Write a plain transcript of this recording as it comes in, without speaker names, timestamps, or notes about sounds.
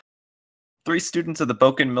3 students of the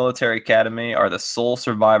Boken Military Academy are the sole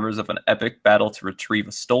survivors of an epic battle to retrieve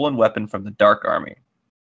a stolen weapon from the Dark Army.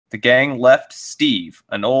 The gang left Steve,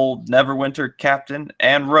 an old Neverwinter captain,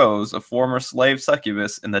 and Rose, a former slave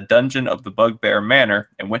succubus, in the dungeon of the Bugbear Manor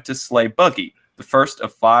and went to slay Buggy, the first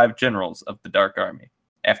of 5 generals of the Dark Army.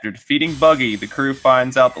 After defeating Buggy, the crew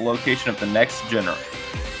finds out the location of the next general,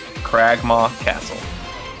 Cragmaw Castle.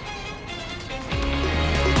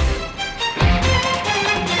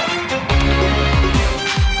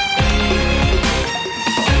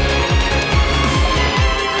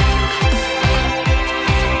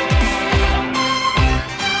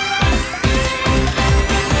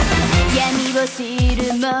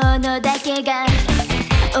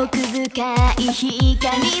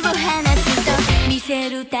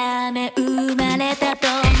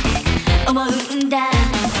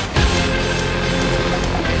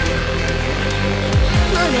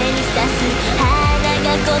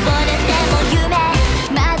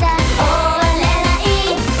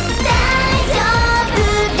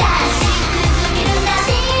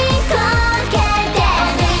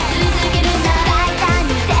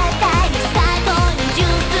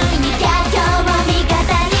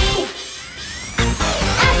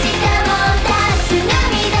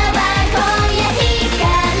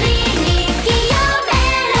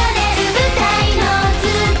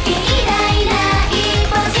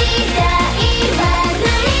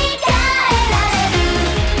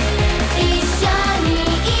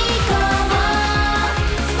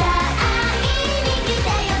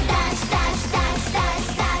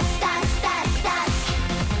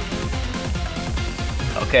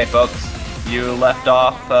 Okay, folks, you left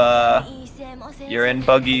off, you're in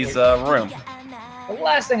Buggy's room. The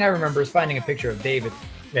last thing I remember is finding a picture of David.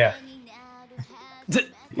 Yeah.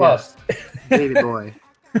 Yes. Baby boy.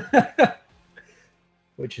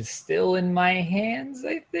 Which is still in my hands,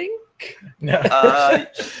 I think. No.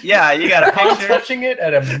 Yeah, you got a Upon picture. touching it,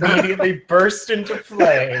 and immediately burst into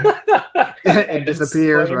flame. It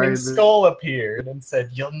disappears, Flaming right? skull appeared and said,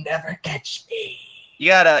 "You'll never catch me." You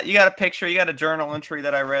got a picture. You got a journal entry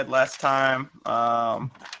that I read last time.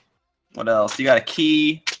 What else? You got a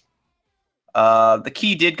key. The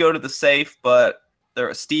key did go to the safe, but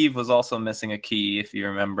Steve was also missing a key, if you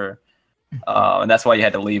remember, and that's why you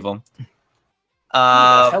had to leave him. Who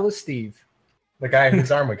the hell is Steve? The guy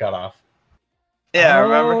whose arm we cut off. Yeah, Oh,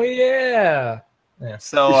 remember? yeah. Yeah.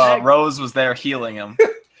 So Rose was there healing him.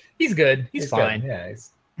 He's good. He's fine. Good. Yeah,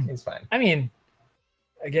 he's fine. I mean,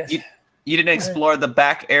 I guess. You didn't explore the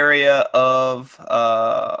back area of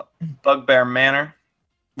Bugbear Manor,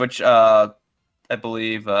 which I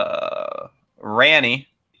believe Ranny,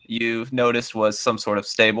 you noticed, was some sort of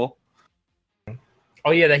stable.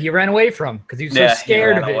 Oh, yeah, that he ran away from because he was so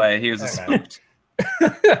scared of it. Away. He was spooked.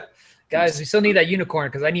 Guys, we still need that unicorn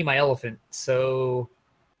because I need my elephant. So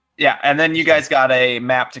Yeah, and then you guys got a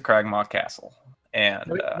map to Cragmaw Castle. And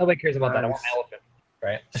nobody cares about that. I want my elephant.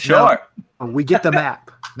 Right? sure. We get the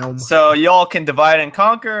map. No. So y'all can divide and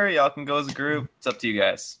conquer. Y'all can go as a group. It's up to you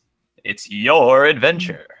guys. It's your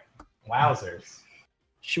adventure. Wowzers.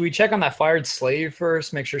 Should we check on that fired slave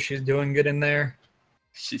first? Make sure she's doing good in there.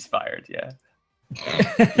 She's fired, yeah.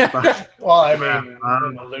 Well, I mean,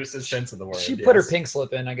 in the loosest sense of the word. She put her yes. pink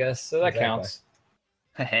slip in, I guess, so that Exactly. counts.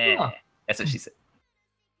 That's what she said.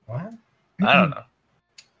 What? I don't know.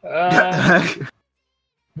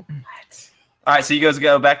 All right, so you guys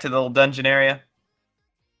go back to the little dungeon area.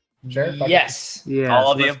 Sure. fuck it. Yes. Yeah.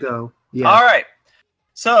 All of let's you? go. Yeah. All right.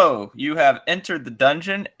 So you have entered the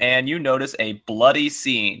dungeon and you notice a bloody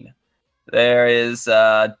scene. There is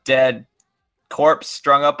a dead corpse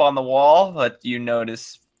strung up on the wall, but you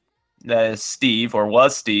notice that is Steve, or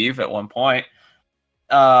was Steve at one point.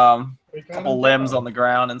 We got Couple him limbs down. on the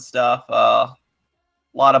ground and stuff. A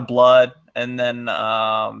lot of blood, and then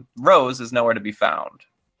Rose is nowhere to be found.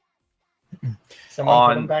 Someone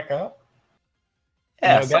put on- him back up.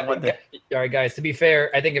 Yeah, No, someone did. All right, guys. To be fair,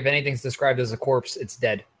 I think if anything's described as a corpse, it's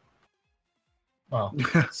dead. Well,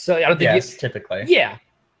 So I don't think. yes, typically. Yeah.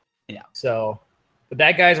 Yeah. So, but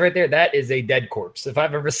that guy's right there. That is a dead corpse. If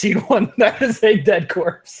I've ever seen one, that is a dead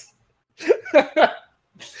corpse. As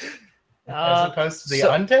opposed to the so-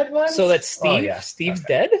 undead ones. So that's Steve. Oh, yeah. Steve's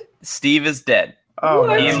Okay. dead. Steve is dead. Oh,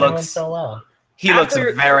 What? He He's looks- doing so well, He looks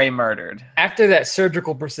After- very murdered. After that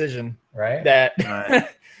surgical precision right? that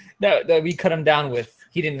Right. that we cut him down with,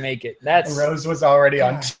 he didn't make it. That's Rose was already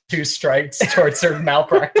on 2 strikes towards her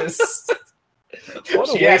malpractice. what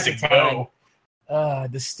a She had waste to of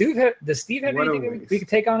time. Does Steve have What a anything waste. we could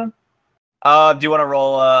take on him? Do you want to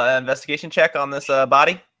roll an investigation check on this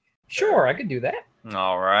body? Sure, I could do that.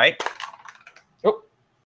 All right. Oh,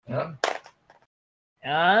 Yeah.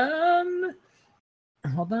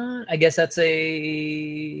 Hold on. I guess that's an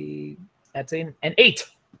 8.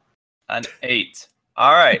 An 8.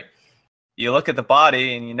 All right. You look at the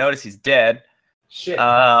body and you notice he's dead. Shit.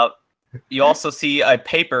 You also see a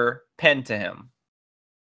paper pinned to him.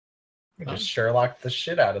 Just Sherlock the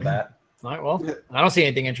shit out of that, All right. Well, I don't see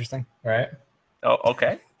anything interesting. right? Oh,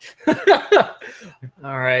 okay.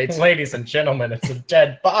 All right. Ladies and gentlemen, it's a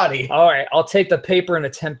dead body. All right. I'll take the paper and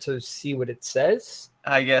attempt to see what it says.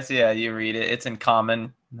 I guess, yeah, you read it. It's in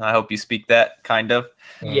common. I hope you speak that, kind of.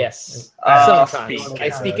 Yes. Sometimes. I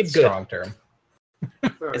speak it It's good. a strong term.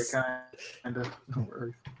 It's- Kind of. No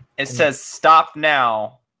worries. It says, stop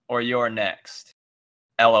now or you're next.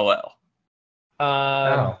 LOL.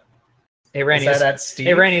 Oh. Hey, Is Randy. that at Steve?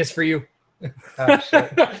 Hey, Randy, it's for you. Oh,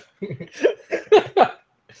 shit.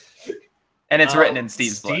 And it's written in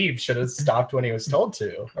Steve's blood. Steve should have stopped when he was told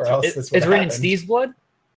to, or else this It's would written in Steve's blood?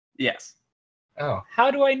 Yes. Oh.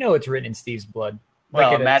 How do I know it's written in Steve's blood?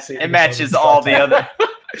 Well, Look at see if it you matches can all spell the that. other.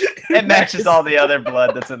 It matches all the other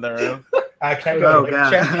blood that's in the room. Can I go Oh look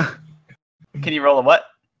check? god. Can you roll a what?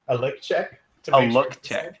 A look check? To A make sure look it's the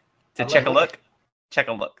check. same? To A check a look. look? Check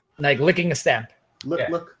a look. Like licking a stamp. Look, Yeah.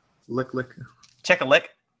 look. Check a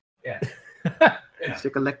lick? Yeah.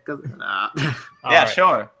 Stick a lick. Nah. Yeah, Alright.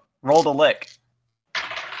 sure. Roll the lick.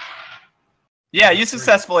 Yeah, you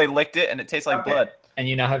successfully licked it and it tastes like Okay. blood. And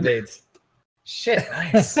you now have AIDS. Shit,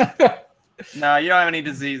 nice. No, you don't have any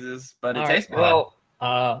diseases, but it All tastes right,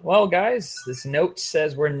 good. well, guys, this note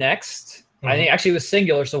says we're next. I Mhm. think actually it was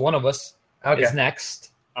singular, so one of us Okay. is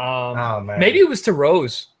next. Oh man. Maybe it was to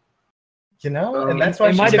Rose. You know, and that's why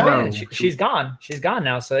It she's might have gone. been. She's gone. She's gone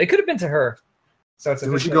now, so it could have been to her. So it's We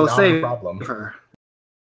should officially go not save a problem. her.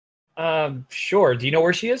 Sure. Do you know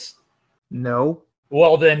where she is? No.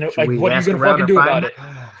 Well, then, Should like, we what are you ask gonna around fucking and do find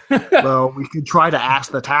about it? Well, we could try to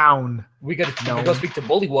ask the town. we could No. go speak to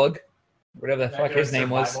Bullywug, whatever the Can I fuck do a his name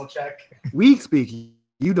was. survival check? We speak.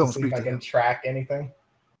 You don't See if speak I to can him. track anything.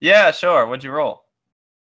 Yeah, sure. What'd you roll?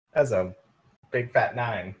 As a big fat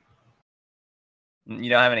 9. You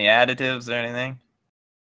don't have any additives or anything?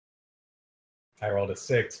 I rolled a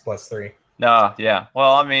 6 plus 3. No, yeah.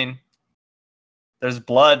 Well, I mean, there's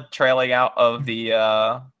blood trailing out of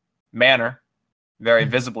the manor, very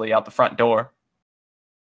visibly out the front door.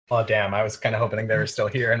 Oh damn! I was kind of hoping they were still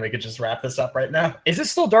here and we could just wrap this up right now. Is it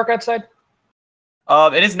still dark outside?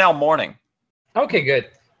 It is now morning. Okay, good.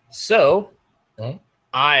 So, Hmm?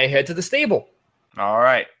 I head to the stable. All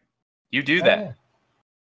right. You do that.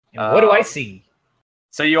 And what do I Um, see?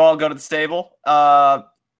 So you all go to the stable.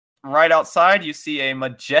 Right outside, you see a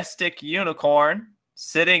majestic unicorn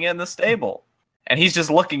sitting in the stable, and he's just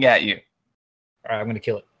looking at you. All right, I'm gonna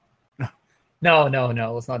kill it. No,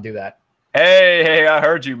 let's not do that. Hey, I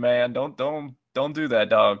heard you, man. Don't do that,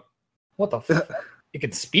 dog. What the? You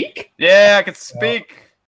can speak? Yeah, I can speak.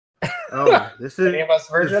 Oh, this is, Any of us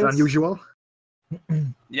this is virgins? unusual.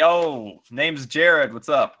 Yo, name's Jared. What's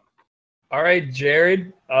up? All right,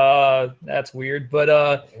 Jared. That's weird, but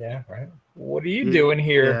Yeah, right. what are you Yeah, doing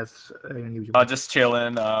here? Yes, unusual. Just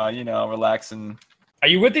chilling. Relaxing. Are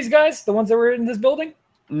you with these guys? The ones that were in this building?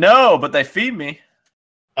 No, but they feed me.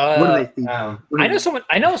 What do they feed um, you? What do I they- know someone.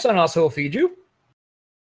 I know someone else who will feed you.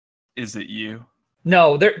 Is it you?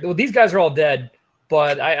 No, these guys are all dead.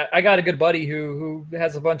 But I got a good buddy who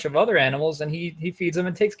has a bunch of other animals, and he feeds them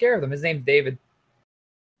and takes care of them. His name's David.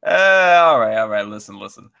 All right.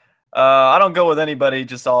 Listen. I don't go with anybody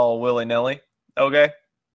just all willy nilly. Okay.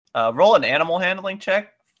 Roll an animal handling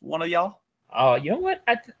check. One of y'all. Oh, you know what?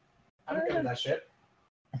 I'm good with that shit.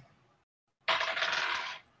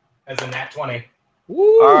 As a nat 20.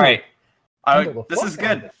 Woo! All right. Handle the This fuck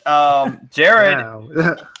is out good. Jared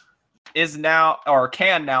Wow. is now or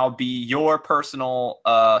can now be your personal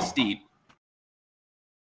steed.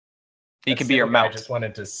 He can be your I mount. just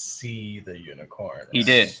wanted to see the unicorn. He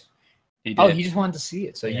did. He did. Oh, he just wanted to see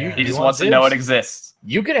it. So Yeah. He just want wants to know it dibs? exists.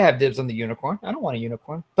 You could have dibs on the unicorn. I don't want a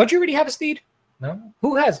unicorn. Don't you already have a steed? No?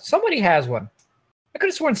 Who has? Somebody has one. I could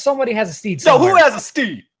have sworn somebody has a steed. So Somewhere. who has a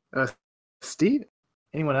steed? Steve?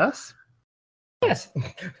 Anyone else? Yes.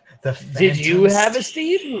 The Did you Phantom have a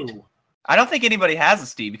steed? I don't think anybody has a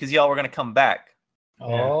steed because y'all were gonna come back.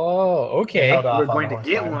 Oh, okay. Held off We're on going the to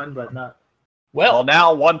get horsepower. one, but not. Well, Well,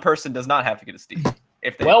 now one person does not have to get a steed.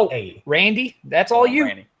 If they well, Hey. Randy, that's all you.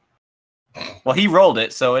 Randy. Well, he rolled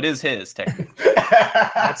it, so it is his technically.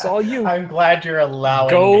 That's all you. I'm glad you're allowing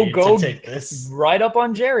Go, me go. to take this. Right up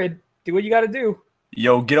on Jared. Do what you got to do.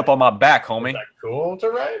 Yo, get up on my back, Is homie. that cool to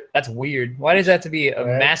write? That's weird. Why does that have to be a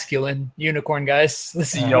Right. masculine unicorn, guys?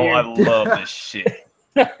 This is Yo, I weird. love this shit.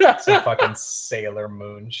 Some fucking Sailor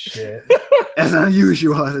Moon shit. As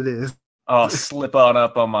unusual as it is. Oh, slip on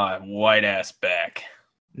up on my white ass back.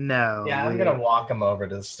 No. Yeah, I'm gonna walk him over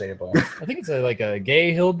to the stable. I think it's like a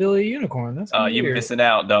gay hillbilly unicorn. That's You weird. missing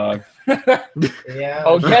out, dog. Yeah.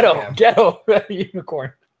 Oh, yeah. ghetto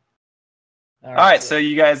unicorn. All right, so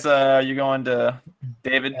you guys, you're going to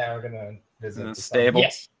David Yeah, we're gonna visit the the stable.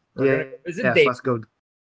 yes. Yeah. Is it Yes, Dave? let's go.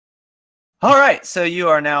 All right, so you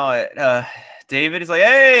are now at David. Is like,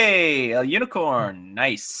 hey, a unicorn,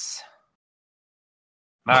 nice.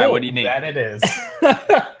 All right, Cool. what do you need? That it is.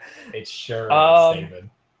 It sure Um, is, David.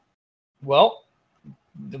 Well,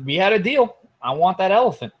 we had a deal. I want that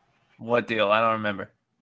elephant. What deal? I don't remember.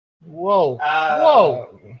 Whoa.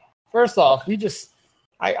 Whoa. First off,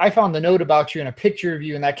 I found the note about you and a picture of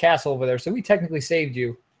you in that castle over there, so we technically saved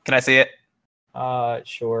you. Can I see it?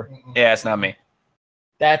 Sure. Yeah, it's not me.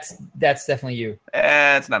 That's definitely you.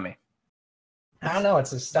 It's not me. I don't know.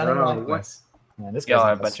 It's a stunning Oh, likeness. Man, this Y'all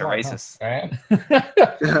are a guy's bunch of Smart,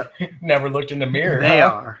 racists. Right? Never looked in the mirror. They huh?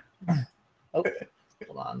 are. Hold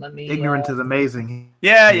on, let me. Ignorance is amazing.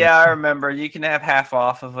 Yeah, I remember. You can have half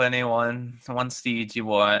off of one steed you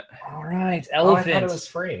want. All right, Oh, I elephant. thought it was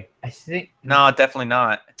free. I think. No, definitely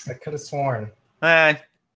not. I could have sworn.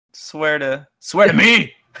 Swear to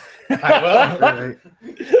me. I will. Right.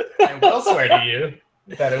 I will swear to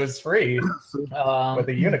you that it was free with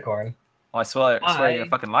a unicorn. Oh, I swear you're a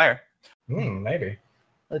fucking liar. Maybe.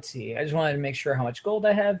 Let's see. I just wanted to make sure how much gold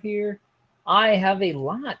I have here. I have a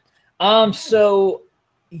lot. So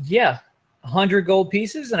yeah, 100 gold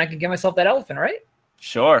pieces, and I can get myself that elephant, right?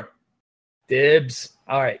 Sure. Dibs.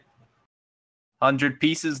 All right. 100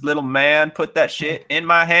 pieces, little man. Put that shit in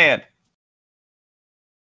my hand.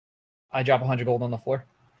 I drop 100 gold on the floor.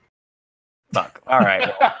 Fuck. All right.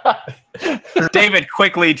 David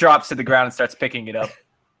quickly drops to the ground and starts picking it up.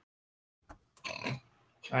 All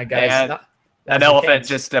right, guys. And an elephant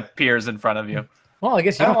just appears in front of you. Well, I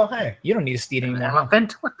guess you Oh, don't. hey. You don't need a steed An anymore. Huh?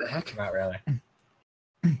 elephant? What the heck? Not really.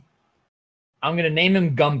 I'm gonna name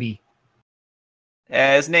him Gumby.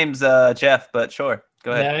 His name's Jeff, but sure.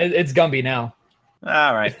 Go ahead. Yeah, it's Gumby now.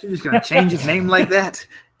 All right. You're just gonna change his name like that?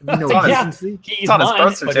 No Yeah. decency. He's It's on his mine.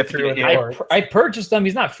 birth Put it through certificate with here. the I purchased him.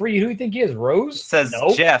 He's not free. Who do you think he is? Rose? It says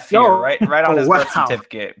Nope. Jeff here, No. right on his birth Wow.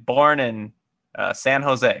 certificate. Born in San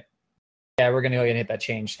Jose. Yeah, we're gonna go ahead and hit that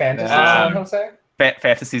change. Fantasy Um, San Jose?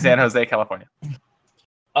 Fantasy San Jose, California.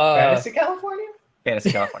 Fantasy California?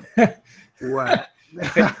 Fantasy California. What?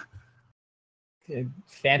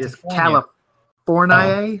 Fantasy. Is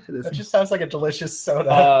California? That just sounds like a delicious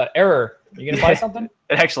soda. Error. You gonna buy something?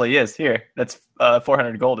 It actually is. Here. That's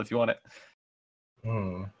 400 gold if you want it.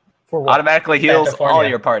 For what? Automatically heals all California.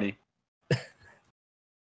 your party.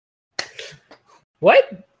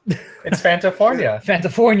 What? It's Fantafornia. The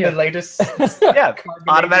Fantafornia. latest. Yeah. carbonated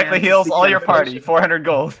Automatically heals all your party. carbonation. 400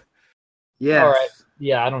 gold. Yes. All right.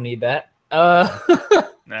 Yeah, I don't need that. All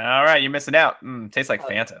right. You're missing out. Tastes like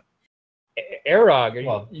Fanta. Arog. Are you,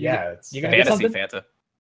 Well, yeah, it's you gonna get Fantasy something?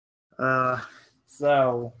 Fanta.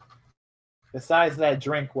 So, besides that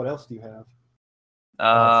drink, what else do you have?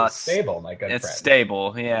 it's stable, my good It's friend.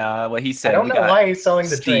 stable. Yeah. What he said. I don't we know got- why he's selling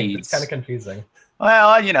the drink. It's steeds. kind of confusing.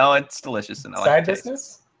 Well, it's delicious and I like Side the taste.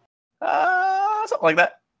 business? Something like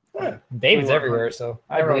that. David's everywhere, so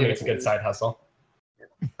I Everyone believe makes it. a good side hustle.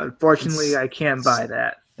 Unfortunately, I can't buy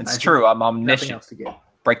that. It's I true. I'm Nothing omniscient. else to get.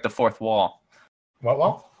 Break the fourth wall. What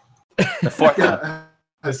wall? The fourth wall.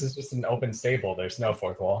 This is just an open stable. There's no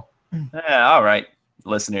fourth wall. Yeah, all right.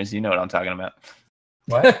 Listeners, you know what I'm talking about.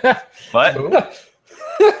 What? What? Who?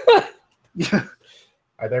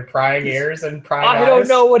 Are there prying ears and prying eyes? I don't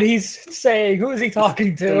know what he's saying. Who is he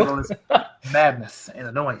talking to? Stable is madness and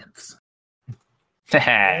annoyance.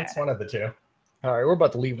 It's one of the two. All right, we're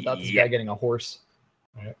about to leave without this Yeah. guy getting a horse.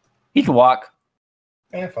 He can walk.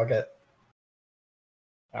 Fuck it.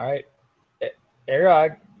 All right,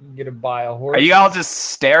 Arog, you get to buy a horse. Are you all just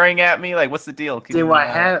staring at me? Like, what's the deal? Can Do you, I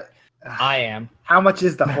have? I am. How much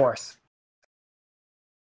is the horse?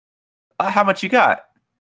 how much you got?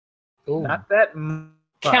 Ooh. Not that much.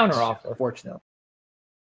 Counteroffer. Unfortunately.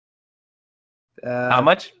 How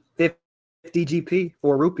much? 50 GP,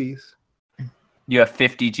 4 rupees. You have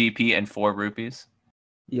 50 GP and 4 rupees.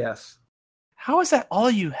 Yes. How is that all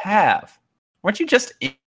you have? Weren't you just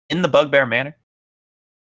in the Bugbear Manor?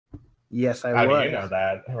 Yes, I How was. do you know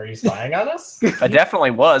that? Were you spying on us? I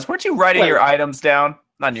definitely was. Weren't you writing Wait. your items down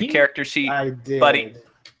on your He- character sheet? I did. Buddy.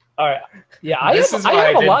 All right. Yeah, I This have, is I why have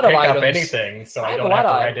a didn't lot of pick up items. anything, so I I have a don't lot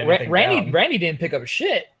have to of write anything Randy. down. Randy didn't pick up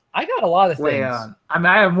shit. I got a lot of Wait, things. I mean,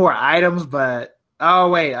 I have more items, but I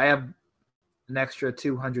have an extra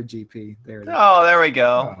 200 GP. There it is. Oh, there we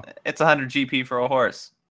go. Oh. It's 100 GP for a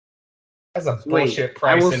horse. That's a Wait, bullshit I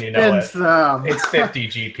price, will and you know spend it. some. It's 50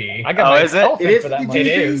 GP. I got Oh, my is it? elephant It is for that 50 money. It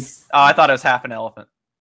is. Oh, I thought it was half an elephant.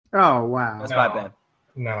 Oh wow. That's No. my bad.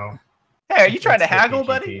 No. Hey, are you trying to That's 50 haggle,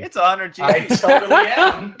 buddy? GP. It's 100 GP. I totally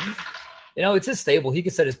am. It's his stable. He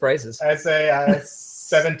can set his prices. I say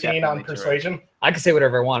 17 on Definitely true. persuasion. I can say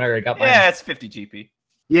whatever I want. I already got mine. Yeah, it's 50 GP.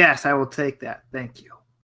 Yes, I will take that. Thank you.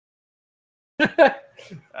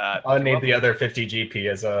 I'll need the other 50 GP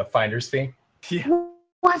as a finder's fee. Yeah.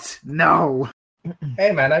 What? No.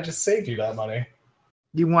 Hey, man, I just saved you that money.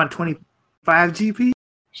 You want 25 GP?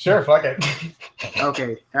 Sure, fuck it.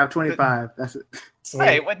 Okay, have 25. That's it. Sweet.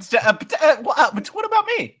 Hey, what about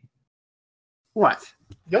me? What?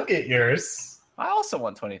 You'll get yours. I also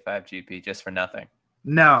want 25 GP just for nothing.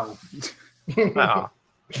 No. Oh.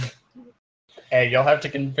 Hey, you'll have to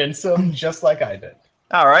convince him just like I did.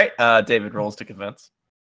 All right. David rolls to convince.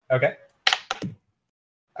 Okay.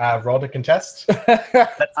 Roll to contest.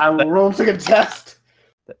 I will roll to contest.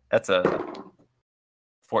 That's a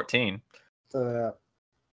 14.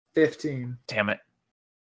 15. Damn it.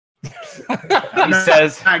 I'm He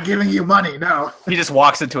says not giving you money. No. he just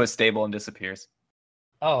walks into a stable and disappears.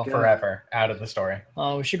 Oh, Forever. Out of the story.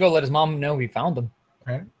 we should go let his mom know we found him.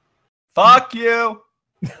 Fuck you.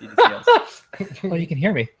 He just yells. Oh, you can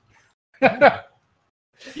hear me.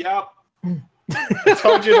 Yep. I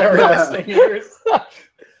told you they were listening yours.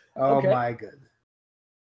 Oh Okay. my goodness.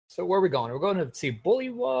 So where are we going? We're going to see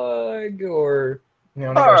Bullywug or You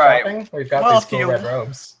want to All go right. shopping? We've got Well, these if cool you- red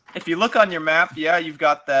robes. If you look on your map, yeah, you've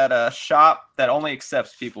got that shop that only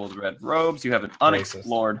accepts people with red robes. You have an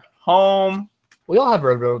unexplored home. we all have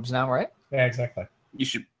road robes now, right? Yeah, exactly.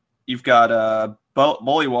 You've got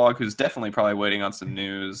Bullywog, who's definitely probably waiting on some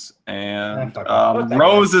news, and fuck that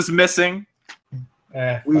Rose is missing.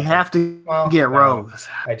 We fuck have to Well, get no. Rose.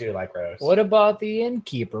 it. I do like Rose. What about the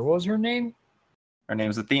innkeeper? What was her name? Her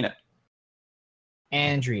name's Athena.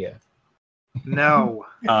 Andrea. No.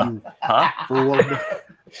 You Huh? fool.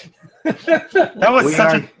 That was We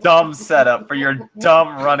such are- a dumb setup for your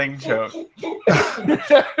dumb running joke.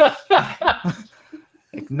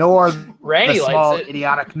 Ignore Randy the small likes it.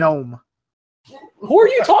 idiotic gnome. Who are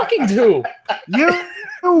you talking to? You,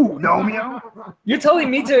 Gnomeo? You're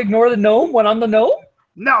telling me to ignore the gnome when I'm the gnome?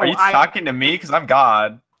 No, Are you talking to me? Because I'm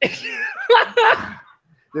God.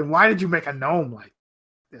 Then why did you make a gnome like?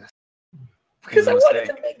 Because I It was a wanted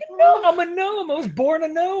to make a gnome. I'm a gnome. I was born a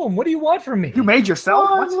gnome. What do you want from me? You made yourself?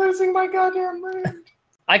 Oh, I'm What? losing my goddamn mind.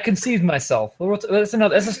 I conceived myself. That's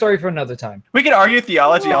a story for another time. We can argue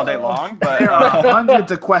theology all day long, but There are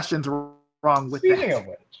hundreds of questions wrong with Speaking that. of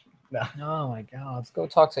which, Oh my god. Let's go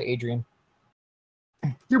talk to Adrian.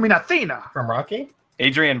 You mean Athena? from Rocky?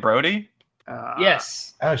 Adrian Brody?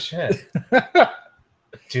 Yes. Oh shit,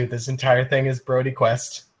 dude! This entire thing is Brody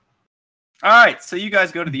Quest. All right, so you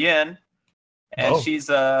guys go to the inn, and Oh. she's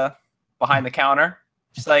behind the counter.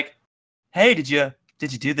 She's like, "Hey, did you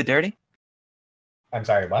do the dirty? I'm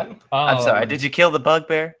sorry, what? I'm sorry. Did you kill the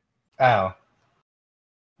bugbear?" Oh,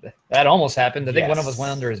 That almost happened. I think one of us Yes.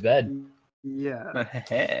 went under his bed. Yeah.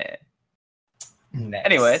 nice.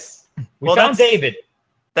 Anyways, We Well, found that's- David.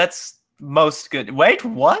 that's most good. Wait,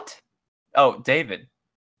 what? Oh, David.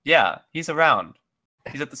 Yeah, he's around.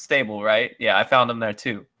 He's at the stable, right? Yeah, I found him there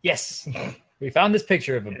too. Yes. We found this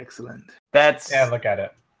picture of him. Excellent. That's Yeah, look at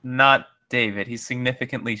it. not David. He's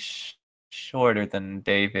significantly shorter than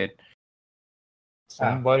David.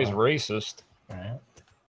 Somebody's Oh. racist. Alright.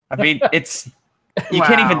 I mean, it's you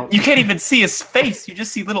Wow. can't even see his face. You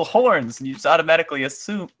just see little horns, and you just automatically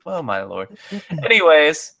assume. Oh my lord.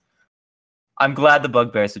 Anyways, I'm glad the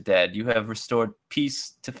bugbears are dead. You have restored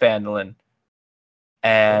peace to Phandalin,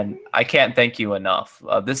 and I can't thank you enough.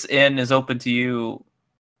 This inn is open to you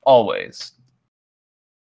always,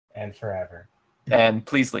 And forever. and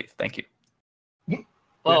please leave. Thank you. We have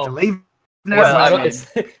Oh, to leave. Well, I mean-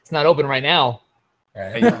 it's not open right now.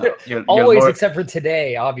 Right? Your Always lord- except for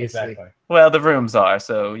today, obviously. Exactly. well, the rooms are,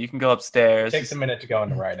 so you can go upstairs. Takes a minute to go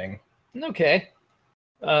into writing. Okay.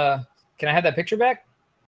 Can I have that picture back?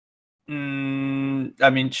 I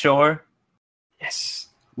mean, sure. Yes.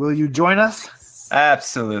 Will you join us?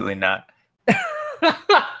 Absolutely not.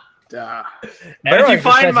 Duh. But if you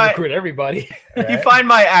find my recruit everybody. if you Right? find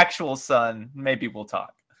my actual son, maybe we'll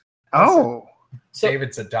talk. Oh. So,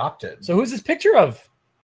 David's adopted. so who's this picture of?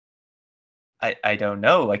 I don't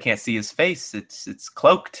know. I can't see his face. It's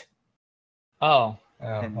cloaked, Oh,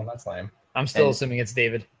 Oh, well, that's lame. I'm still And- assuming it's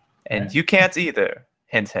David. and Right. you can't either.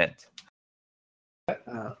 Hint, hint.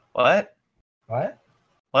 What? What?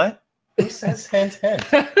 What? Who says hint, hint?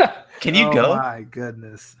 Can you Oh go? my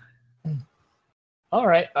goodness. All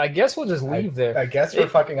right. I guess we'll just leave there. I guess we're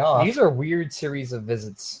fucking off. These are weird series of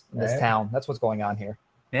visits in this Right. town. That's what's going on here.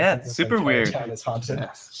 Yeah, This super entire weird. town is haunted.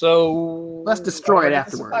 Yes. So Let's destroy it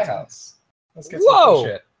This is my afterwards. house. Let's get Whoa! some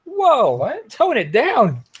shit. Whoa! What? Tone it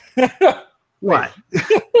down. What?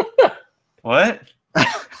 What?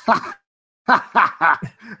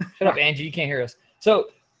 Shut up, Angie. You can't hear us. So,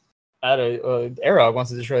 Arog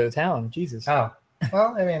wants to destroy the town. Jesus. Oh,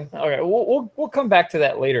 well, I mean, Okay, we'll come back to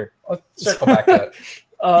that later. let's circle back to it.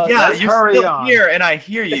 Yeah, let's you're hurry still on. here, and I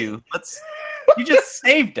hear you. You just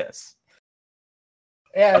saved us.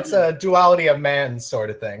 Yeah, it's a duality of man sort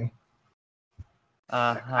of thing.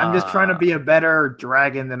 I'm just trying to be a better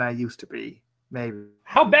dragon than I used to be. Maybe.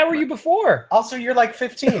 How bad were you before? Also, you're like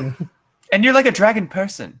 15. And you're like a dragon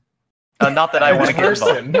person. Not that I want to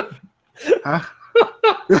get involved.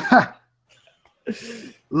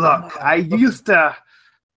 person. Look, I used to.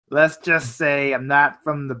 Let's just say I'm not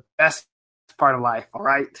from the best part of life. All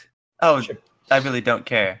right. Oh, I really don't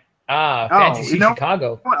care. Fantasy you know-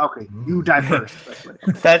 Chicago. Well, okay, you die first.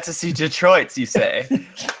 Fantasy Detroit, you say?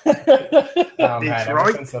 Oh man, ever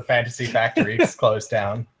Detroit? since the Fantasy Factory's closed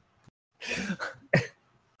down.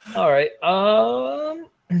 All right. Well,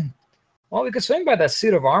 we could swing by that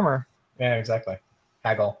suit of armor, Yeah, exactly.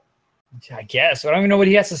 Haggle. I guess. But I don't even know what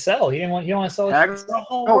he has to sell. He don't want to sell it. Haggle The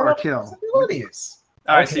whole or world kill? of possibilities.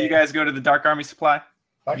 All right, so Okay. you guys go to the Dark Army Supply?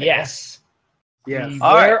 Fuck it. Yes. Yes.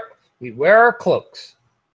 We wear our cloaks.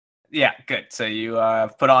 Yeah, good. So you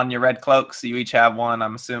put on your red cloaks. You each have one,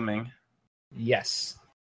 I'm assuming. Yes.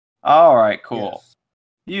 All right, cool. Yes.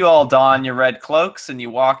 You all don your red cloaks and you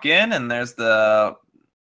walk in, and there's the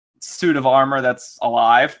suit of armor that's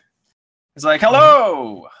alive. It's like,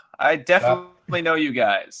 hello! I definitely know you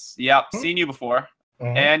guys. Yep, seen you before.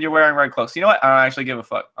 Mhm. And you're wearing red cloaks. You know what? I don't actually give a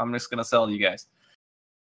fuck. I'm just going to sell to you guys.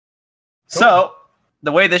 Cool. So,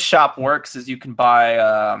 the way this shop works is you can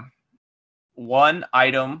buy one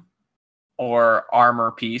item or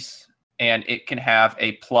armor piece, and it can have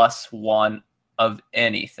a +1 of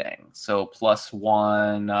anything. So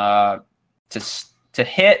 +1 to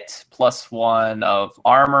hit, +1 of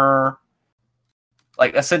armor.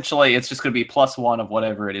 Like essentially, it's just going to be +1 of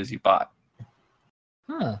whatever it is you bought.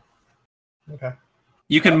 Huh. Okay.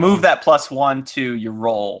 You can move that +1 to your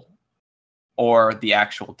roll or the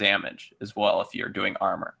actual damage as well if you're doing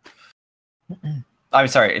armor. I'm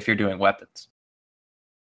sorry, if you're doing weapons.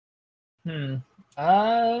 Hmm.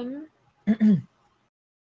 And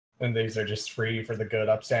these are just free for the good,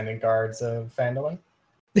 upstanding guards of Phandalin?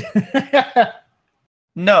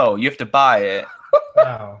 No, you have to buy it.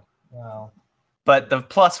 Oh, well. But the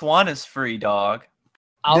 +1 is free, dog.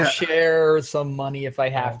 I'll Yeah. share some money if I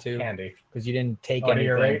have to, Candy. because you didn't take What are anything.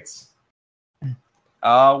 your rates?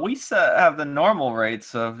 We have the normal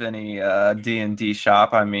rates of any D&D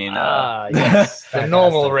shop. I mean, Yes, the Fantastic.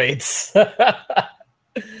 normal rates.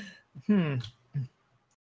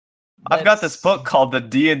 I've got this book called the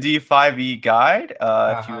D&D 5e Guide.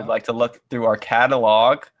 If you would like to look through our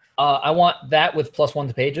catalog. I want that with +1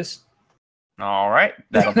 to pages. All right,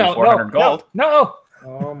 that'll be No, 400 gold. No.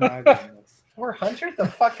 Oh my goodness. 400? The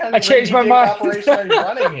fuck kind I of changed my rinky-dink mind. operation are you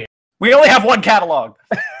running here? We only have one catalog.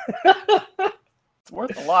 It's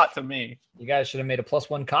worth a lot to me. You guys should have made a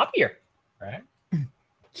 +1 copier. Right?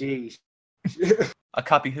 Jeez. A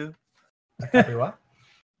copy who? Copy what?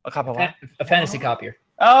 A copy what? A fantasy copier.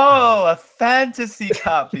 Oh, a fantasy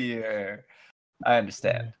copier. I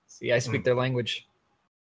understand. See, I speak their language.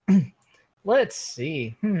 Let's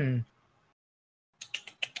see.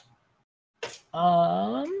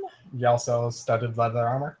 You also studded leather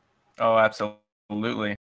armor? Oh,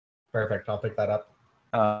 absolutely. Perfect. I'll pick that up.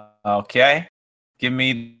 Okay. Give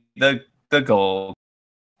me the gold.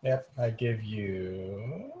 Yep. I give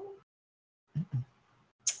you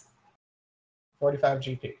 45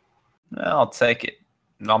 GP. I'll take it.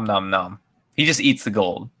 Nom nom nom. He just eats the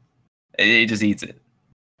gold. He just eats it.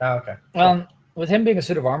 Oh, okay. With him being a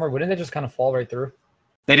suit of armor, wouldn't that just kind of fall right through?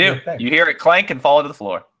 They do. Good thing. You hear it clank and fall to the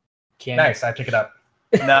floor. Can't. Nice. I pick it up.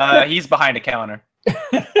 Nah, he's behind a counter.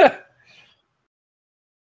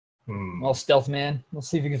 Well, stealth man. We'll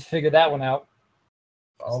see if you can figure that one out.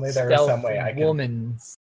 If only there was Stealth some way I could. woman.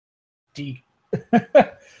 De-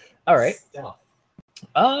 All right. Stealth.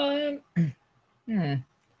 I don't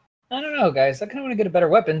know, guys. I kind of want to get a better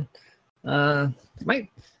weapon. My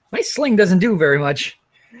sling doesn't do very much.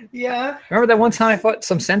 Yeah, Remember that one time I fought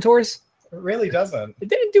some centaurs? it really doesn't. It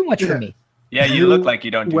didn't do much for Yeah. me. Yeah, you look like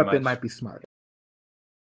you don't do Weapon much. might be smarter.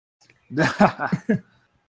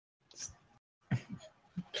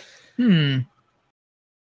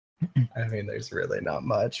 I mean, there's really not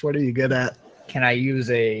much. What are you good at? Can I use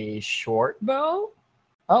a short bow?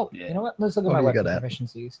 Oh, Yeah. you know what? Let's look at What my are you weapon good at?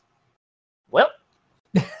 proficiencies. Well,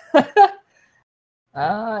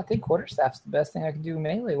 I think quarterstaff's the best thing I can do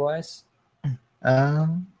melee wise.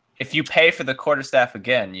 If you pay for the quarterstaff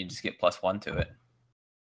again, you just get +1 to it.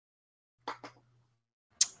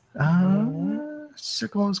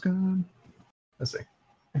 Circle is good. Let's see.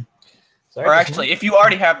 Sorry, Or actually, if you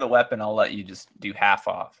already have the weapon, I'll let you just do half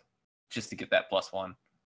off, just to get that +1. all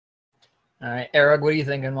right, Eric, what are you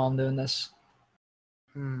thinking while I'm doing this?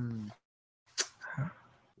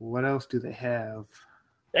 What else do they have?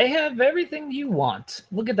 They have everything you want.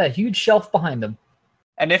 Look at that huge shelf behind them.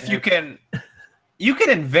 And if you can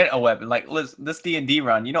invent a weapon. Like this D&D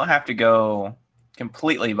run, you don't have to go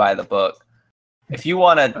completely by the book. If you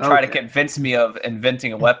want to try to convince me of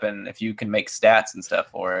inventing a weapon, if you can make stats and stuff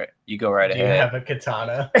for it, you go right Do you ahead. have a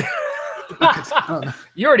katana?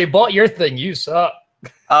 You already bought your thing. You suck.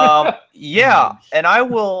 Yeah, and I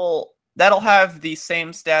will. That'll have the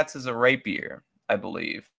same stats as a rapier, I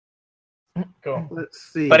believe. Cool.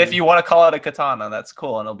 Let's see. But if you want to call it a katana, that's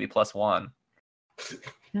cool, and it'll be +1.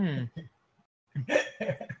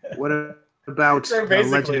 What about They're a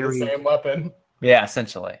basically legendary? the same weapon. Yeah,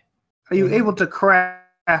 essentially. Are you able to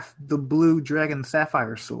craft the blue dragon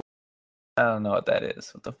sapphire sword? I don't know what that is.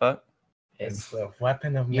 What the fuck? It's the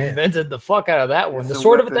weapon of You myth. invented the fuck out of that one. It's The a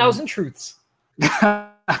sword of weapon. 1,000 truths.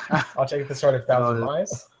 I'll take the sword of thousand Oh,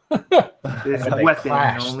 lies. This When they weapon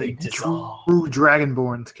clash, only they dissolve. true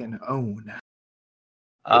dragonborns can own.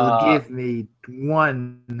 It'll give me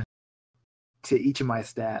 1 to each of my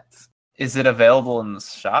stats. Is it available in the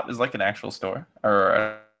shop? Is it like an actual store or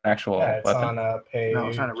an actual Yeah, it's weapon? on a page. No,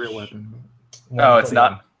 it's not a real weapon. Oh, it's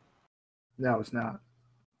not. No, it's not.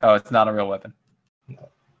 Oh, it's not a real weapon.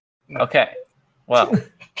 No. Okay. Well,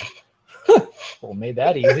 Well, made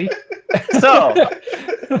that easy. so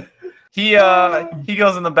he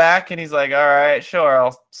goes in the back and he's like, "All right, sure,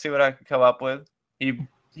 I'll see what I can come up with." He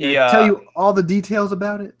Tell you all the details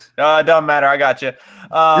about it. it doesn't matter. I got you.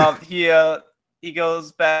 He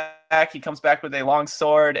goes back. He comes back with a long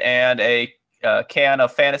sword and a can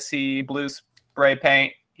of fantasy blue spray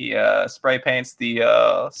paint. He spray paints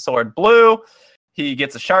the sword blue. He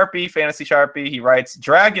gets a Sharpie, fantasy Sharpie. He writes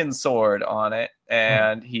Dragon Sword on it,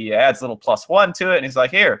 and he adds a little +1 to it. And he's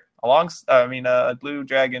like, "Here, blue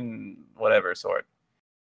dragon, whatever sword."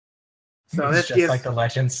 So It's this just gives. like the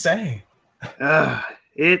legends say.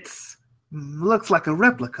 It's looks like a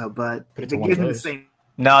replica, but But it's it one gives of me the those. same.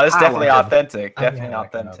 No, it's Ah, definitely well, authentic. Oh, Definitely yeah,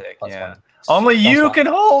 like a authentic. +1. Yeah. Only Spell you slot. can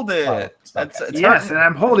hold it. Oh, spell It's slot. Yes, hurting. and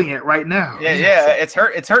I'm holding it right now. Yeah. It's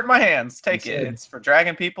hurting my hands. Take You it. should. It's for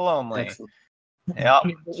dragon people only. Excellent. Yep.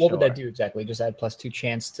 What would that Sure. do exactly? Just add +2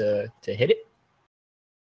 chance to hit it?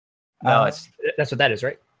 No, it's That's what that is,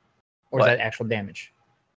 right? Or What? is that actual damage?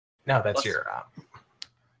 No, that's Plus- your.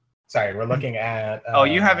 Sorry, we're looking at.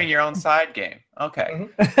 you having your own side game. Okay.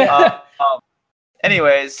 Mhm.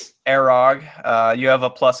 Anyways, Arog, you have a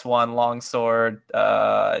 +1 longsword.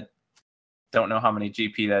 Don't know how many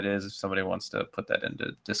GP that is. If somebody wants to put that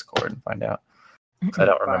into Discord and find out, 'cause I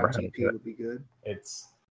don't remember how to 5 GP do it. would be good. It's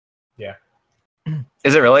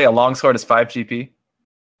Is it really a longsword is 5 GP?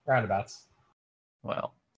 roundabouts.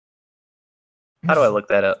 Well, how do I look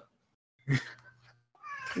that up?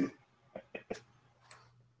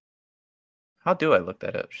 How do I look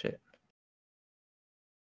that up? Shit.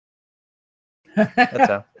 That's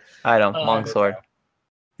how. I don't. Oh, Longsword.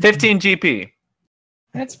 15 GP.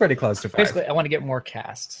 That's pretty close to 5. Basically, I want to get more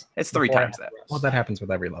casts. It's 3 before I times have that. the rest. Well, that happens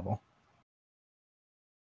with every level.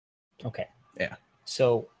 Okay. Yeah.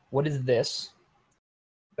 So, what is this?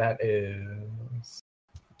 That is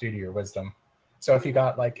due to your wisdom. So if you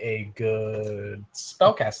got like a good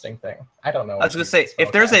spellcasting thing, I don't know. I was gonna say,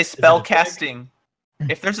 if there's a spell casting,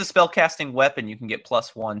 if there's a spell casting weapon, you can get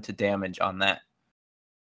 +1 to damage on that.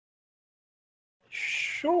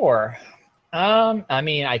 Sure. I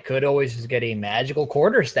mean, I could always just get a magical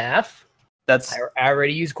quarterstaff. That's I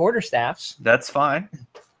already use quarterstaffs fine.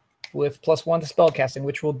 with +1 to spellcasting,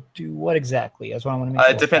 which will do what exactly? That's what I want to make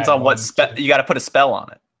sure. It depends on what spell you got to put a spell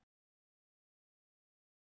on it.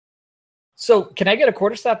 So, can I get a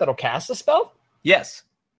quarterstaff that'll cast a spell? Yes.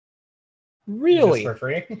 Really? Just for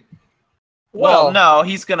free? Well, no,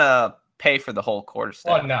 he's gonna pay for the whole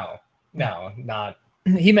quarterstaff. Oh no, not.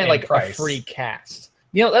 He meant in like price. a free cast.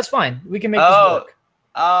 You know, that's fine. We can make this work.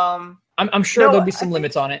 I'm sure No, there'll be I some think-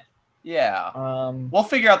 limits on it. Yeah. We'll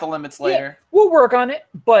figure out the limits later. We'll work on it.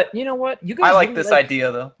 But you know what? You guys I like really this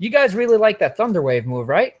idea though. You guys really like that Thunderwave move,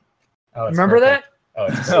 right? Oh, it's Remember perfect. that? Oh,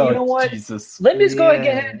 it's So you know what? Jesus. Let me just go Yeah.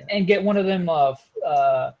 ahead and get one of them.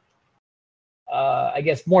 I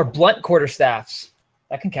guess more blunt quarterstaffs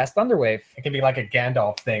that can cast Thunderwave. It can be like a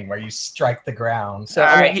Gandalf thing where you strike the ground. So All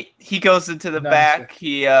I right, want- he goes into the Nice. back.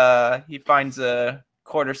 He finds a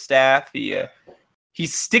quarterstaff. He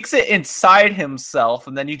sticks it inside himself,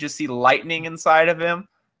 and then you just see lightning inside of him.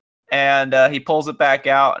 And he pulls it back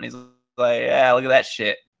out, and he's like, "Yeah, look at that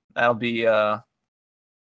shit. That'll be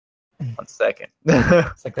 1 second.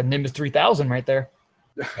 It's like the Nimbus 3000 right there.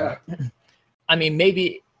 I mean,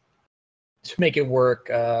 maybe to make it work,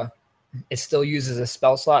 it still uses a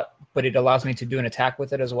spell slot, but it allows me to do an attack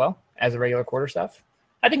with it as well as a regular quarterstaff.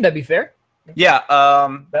 I think that'd be fair. Yeah.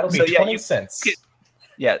 That'll be so 20 you- cents.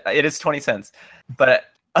 Yeah, it is 20 cents, but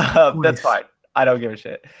that's fine. I don't give a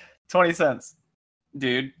shit. 20 cents,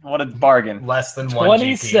 dude. What a bargain. Less than 1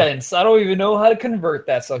 20 GP. cents. I don't even know how to convert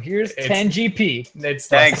that. So here's It's- 10 GP. It's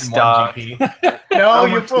Thanks, less than 1 dog. GP. No,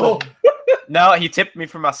 you fool. No, he tipped me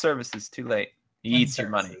for my services. Too late. He eats your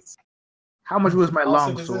money. How much was my Also,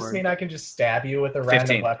 long does this sword? mean I can just stab you with a random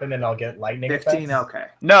 15. weapon and I'll get lightning 15. effects? Okay.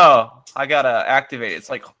 No, I gotta activate it. It's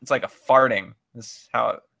like a farting. This is how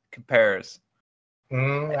it compares. I I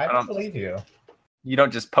don't don't- believe you. You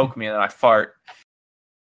don't just poke me and then I fart.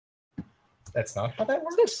 That's not how that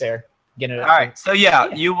That's works. fair. Getting it All right. So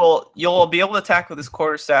you'll be able to attack with this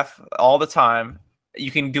quarterstaff all the time.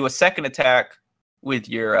 You can do a second attack with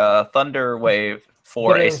your thunder wave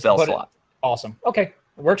for But a it was- spell but it- slot. Awesome. Okay.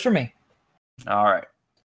 It works for me. All right.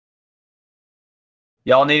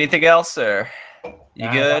 Y'all need anything else, or you Nah,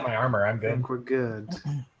 I good? got my armor. I'm I good. think we're good.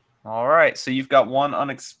 All right. So you've got one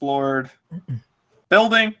unexplored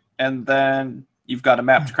building, and then you've got a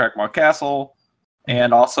map to Crackmore Castle,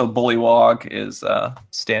 and also Bullywog is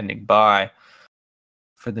standing by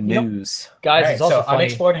for the Yep. news. Guys, Alright, it's also so funny.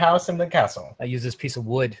 unexplored house in the castle. I use this piece of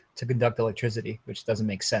wood to conduct electricity, which doesn't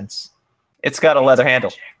make sense. It's got a leather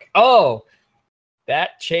handle. Oh,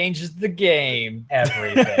 that changes the game.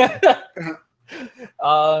 Everything.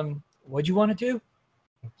 What'd you want to do?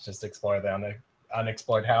 Just explore the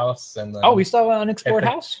unexplored house, and then Oh, we still have an unexplored If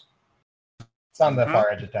it- house. it's on the far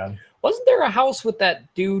edge of town. Wasn't there a house with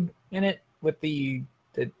that dude in it with the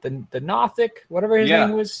Nothic, whatever his Yeah.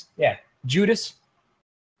 name was? Yeah. Judas.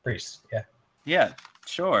 Priest. Yeah. Yeah,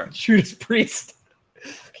 sure. Judas Priest.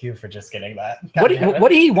 Fuck you for just getting that. What God damn it. what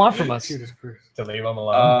did he want from us? To leave him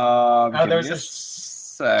alone. Give there's me a a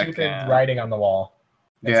second. Stupid writing on the wall.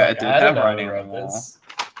 It's Yeah, like, it did I don't have know writing who on wrote the wall. this.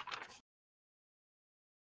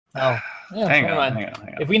 Oh, yeah, Hang never on, mind.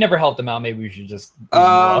 hang on. If we never helped him out, maybe we should just.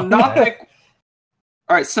 Nothic.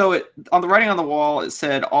 All right, so on the writing on the wall, it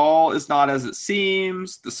said, "All is not as it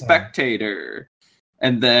seems." The spectator,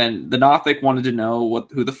 and then the Nothic wanted to know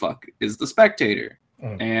who the fuck is the spectator,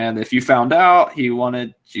 Mm. and if you found out, he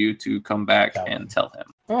wanted you to come back Tell and him. tell him,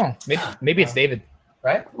 Oh, maybe it's David.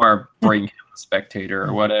 Right? or bring him the spectator,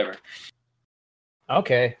 or whatever.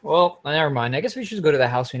 Okay, well, never mind. I guess we should go to the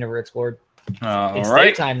house we never explored. All It's right.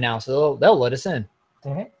 daytime now, so they'll let us in.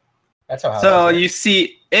 That's how. So houses you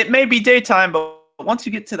see, it may be daytime, but once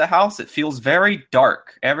you get to the house, it feels very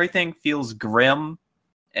dark. Everything feels grim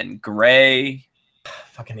and gray, work.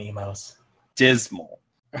 Fucking emos. dismal.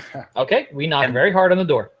 Okay, we knock And- very hard on the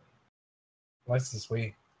door. What's this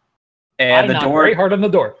we? And I the knock door. very hard on the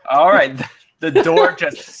door. All right, the door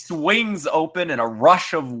just swings open, and a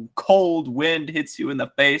rush of cold wind hits you in the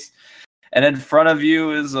face. And in front of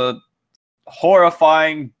you is a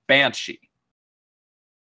horrifying banshee.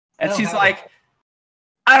 And Oh, she's hi. like,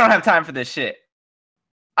 "I don't have time for this shit.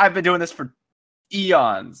 I've been doing this for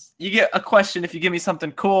eons. You get a question if you give me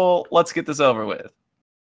something cool. Let's get this over with."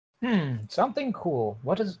 Something cool.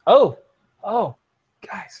 What is? Oh,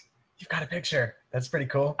 Guys, you've got a picture. That's pretty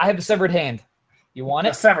cool. I have a severed hand. You want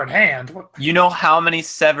A it? severed hand. What? You know how many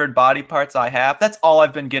severed body parts I have? That's all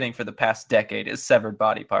I've been getting for the past decade is severed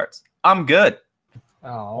body parts. I'm good.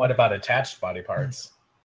 Oh, What about attached body parts?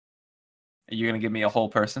 Are you gonna give me a whole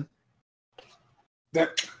person?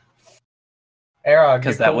 Arog,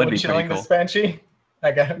 'Cause you that cool would with be chilling pretty this banshee?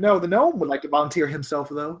 I got. No, the gnome would like to volunteer himself,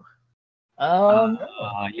 though.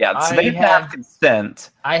 Yeah, so I they have have- consent.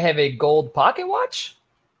 I have a gold pocket watch.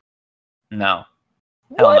 No.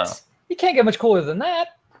 Hell What? no. You can't get much cooler than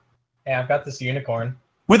that. Yeah, I've got this unicorn.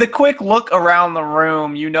 With a quick look around the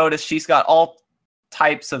room, you notice she's got all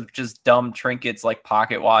types of just dumb trinkets like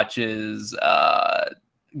pocket watches,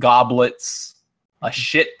 goblets, a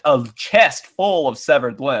chest full of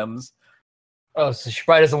severed limbs, Oh, so she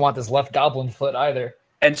probably doesn't want this left goblin foot either.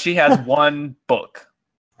 and she has one book.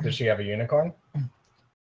 Does she have a unicorn?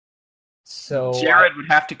 So Jared would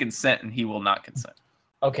have to consent, and he will not consent.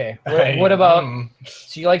 okay. What about? Hmm.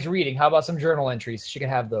 She likes reading. How about some journal entries? She can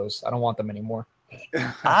have those. I don't want them anymore.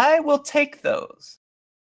 I will take those.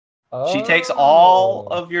 She takes all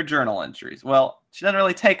Oh. of your journal entries. Well, she doesn't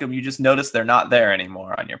really take them. You just notice they're not there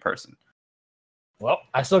anymore on your person. Well,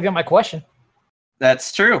 I still get my question.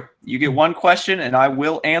 That's true. You get one question, and I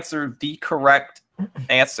will answer the correct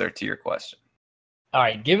answer to your question. All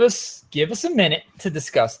right, give us a minute to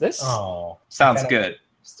discuss this. Oh, Sounds Kinda- good.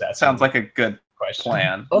 that's Sounds a like a good question.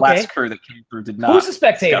 plan. Okay. Last crew that came through did not Who's the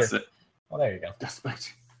spectator? discuss it. Well, there you go. The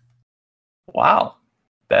spectator. Wow.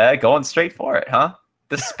 Going straight for it, huh?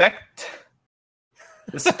 The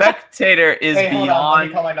spectator is Hey, hold on. Let me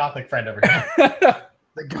beyond call my Gothic friend over here.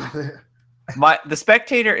 The guy. the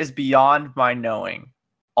spectator is beyond my knowing.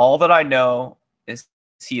 All that I know is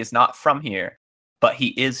he is not from here, but he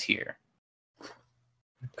is here.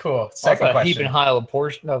 Cool. Second Also, a heaping question. pile of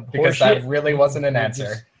portion of Because horseshit. that really wasn't an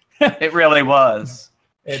answer. It really was.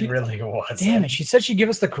 It really was. Damn it! She said she'd give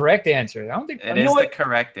us the correct answer. I don't think It you is know the what?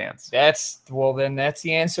 correct answer. That's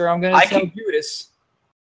the answer I'm gonna I tell can- Judas.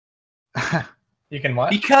 You can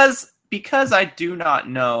what? Because I do not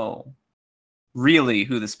know really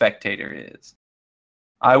who the spectator is.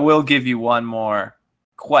 I will give you one more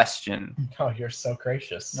question Oh, you're so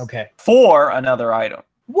gracious. Okay. for another item.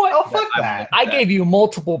 What? Oh, fuck that. I gave you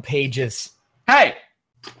multiple pages. Hey,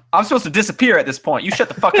 I'm supposed to disappear at this point. You shut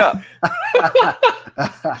the fuck up.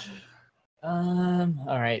 All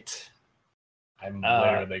right. I'm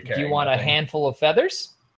literally Do carrying you want a nothing. handful of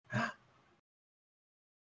feathers?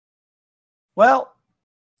 Well,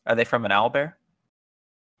 are they from an owlbear?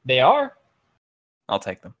 They are. I'll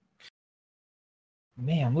take them.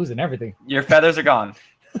 Man, I'm losing everything. Your feathers are gone.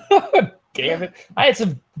 Damn it! I had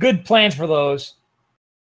some good plans for those.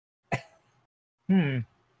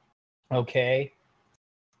 Okay.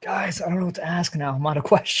 Guys, I don't know what to ask now. I'm out of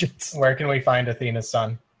questions. Where can we find Athena's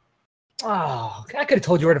son? Oh, I could have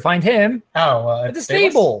told you where to find him. Oh, At the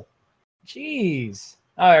stable. Jeez.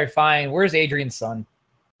 All right, fine. Where's Adrian's son?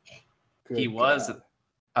 Good He was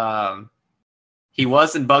God. he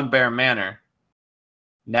was in Bugbear Manor.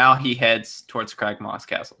 Now he heads towards Cragmoss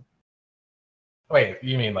Castle. Wait,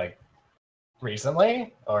 you mean like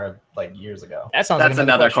recently or like years ago? That sounds That's like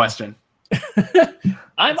another question.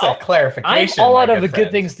 I'm That's a all, clarification. I'm all my out of the good good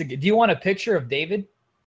friend. things to get. Do you want a picture of David?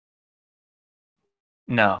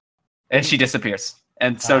 No. And she disappears.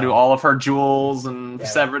 And so do Oh. all of her jewels and Yeah.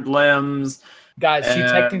 severed limbs. Guys, she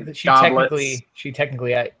Goblets.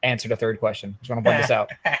 technically answered a third question. Just want to point this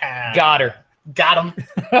out. Got her. Got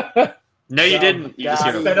him. No, you Dumb didn't. You just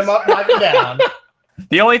guy. hear Set him up, knock him down.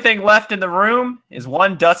 The only thing left in the room is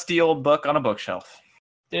one dusty old book on a bookshelf.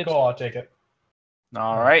 Cool, I'll take it.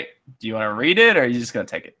 All right. Do you want to read it or are you just going to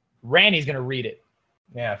take it? Randy's gonna read it.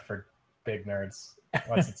 Yeah, for big nerds.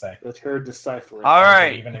 What's it say? Let her decipher it. All Is it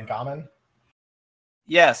right. even in common?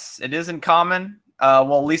 Yes, it is in common.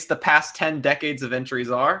 Well, at least the past 10 decades of entries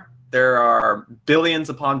are. There are billions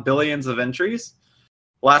upon billions of entries.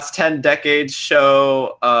 Last 10 decades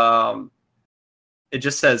show, it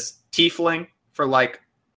just says tiefling for like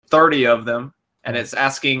 30 of them. And it's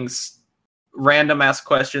asking random ass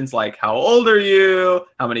questions like, how old are you?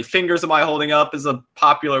 How many fingers am I holding up is a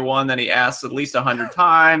popular one that he asks at least 100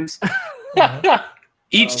 times.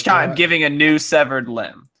 Each Oh, time God. giving a new severed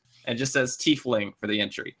limb. It just says tiefling for the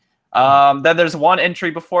entry. Then there's one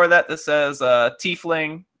entry before that says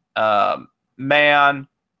tiefling, man,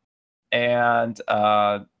 and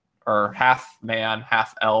or half man,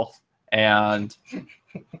 half elf, and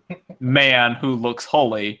man who looks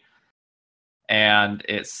holy. And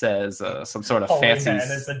it says some sort of Holy fancy. man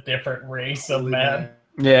is a different race of Holy man.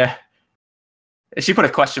 Yeah. She put a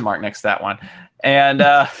question mark next to that one. And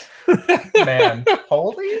Man,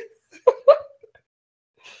 holy?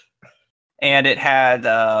 and it had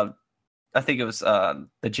I think it was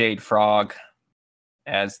the Jade Frog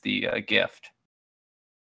as the gift.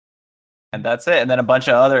 And that's it. And then a bunch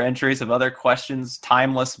of other entries of other questions,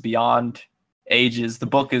 timeless beyond ages. The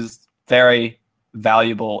book is very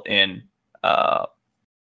valuable in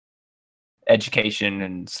education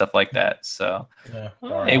and stuff like that. So Yeah,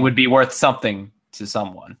 Oh. it would be worth something to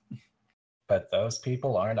someone. but those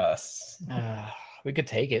people aren't us. We could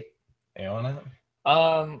take it. You want it?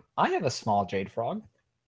 I have a small jade frog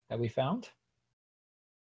that we found.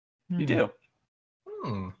 You do.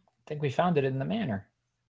 Hmm. I think we found it in the manor.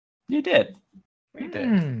 You did. We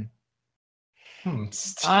did.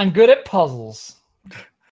 I'm good at puzzles.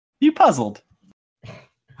 You puzzled.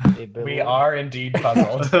 We are indeed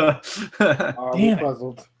puzzled. Are we Damn it.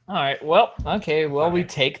 puzzled? All right. Well, okay. Well, we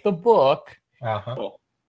take the book Uh-huh.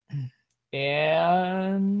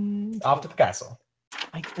 and Off to the castle.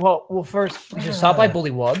 well, first we should stop by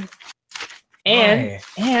Bullywug. And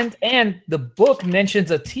Why? and the book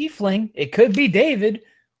mentions a tiefling. It could be David.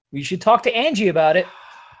 We should talk to Angie about it.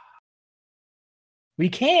 We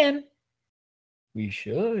can. We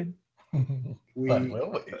should. But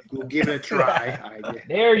will we? We'll give it a try. I guess.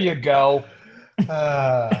 There you go.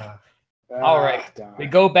 All right. darn. We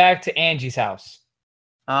go back to Angie's house.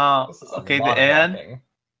 Oh, This is a okay. lot The of end.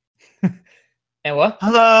 walking. And what?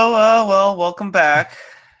 Hello. Well, welcome back.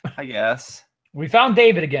 I guess. We found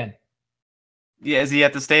David again. Yeah, is he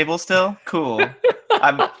at the stable still? Cool.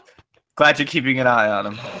 I'm glad you're keeping an eye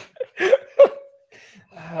on him.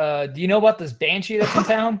 Do you know about this banshee that's in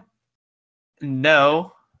town?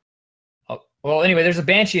 No. Oh, well, anyway, there's a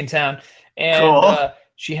banshee in town, and Cool.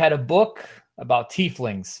 she had a book about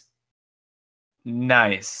tieflings.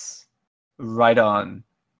 Nice. Right on.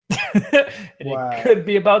 And Wow. it could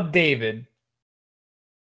be about David.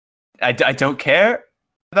 I don't care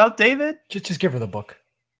about David. Just give her the book.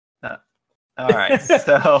 All right.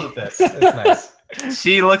 So Keep this. It's nice.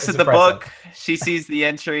 she looks It's at a the book. She sees the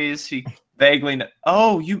entries. She vaguely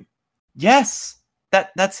yes.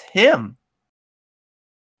 That's him.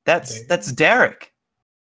 That's Derek.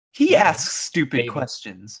 He asks stupid David.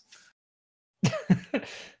 questions.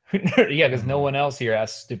 Yeah, because no one else here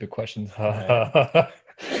asks stupid questions.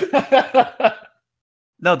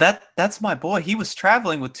 No, that's my boy. He was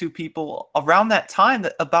traveling with two people around that time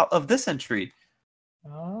of this entry.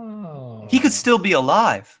 Oh. He could still be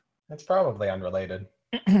alive. It's probably unrelated.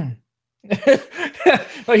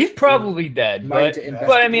 Well, he's probably dead, Mind but, to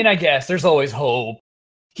but I mean, I guess there's always hope.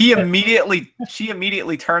 She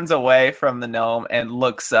immediately turns away from the gnome and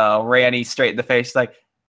looks Ranny straight in the face. She's like,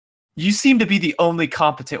 "You seem to be the only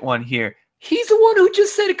competent one here. He's the one who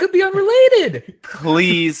just said it could be unrelated.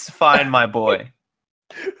 Please find my boy."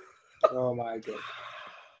 Oh my god.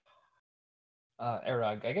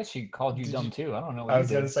 Erog, I guess she called you dumb too. I don't know. What I you was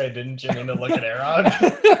did. going to say, didn't you mean to look at Aaron?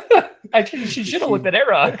 Actually, she should have looked at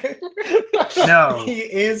Erog. No. He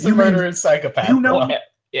is a You mean- murderous psychopath. you know- Well,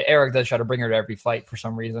 Yeah, Eric does try to bring her to every fight for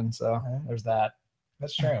some reason, so there's that.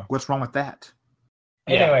 that's true. What's wrong with that?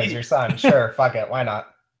 Yeah. Anyways, your son. Sure, fuck it. Why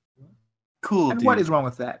not? Cool, And dude. what is wrong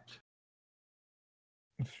with that?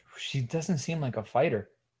 She doesn't seem like a fighter.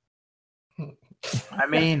 I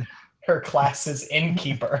mean, Her class is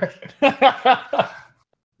innkeeper.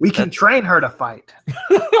 we can train her to fight.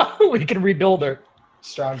 We can rebuild her.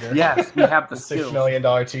 Stronger. Yes, we have the The $6 skills. million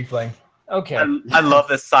tiefling. Okay. I love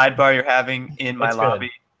this sidebar you're having in my It's good.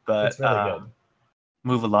 lobby, but It's really good.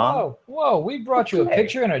 move along. Whoa, we brought you a Hey,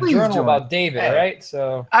 picture and a please journal join. about David, Hey. right?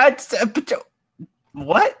 So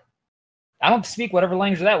What? I don't speak whatever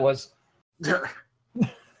language that was.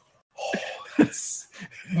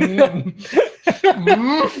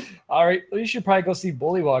 All right, you should probably go see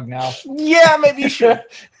Bullywog now. Yeah, maybe you should.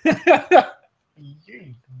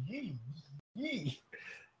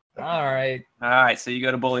 All right. All right, so you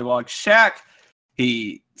go to Bullywog Shack.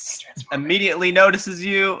 He immediately notices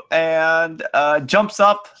you and jumps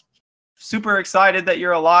up, super excited that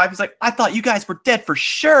you're alive. He's like, "I thought you guys were dead for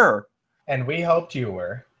sure." And we hoped you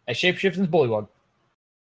were. I shapeshift into Bullywog.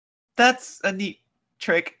 That's a neat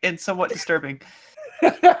trick and somewhat disturbing.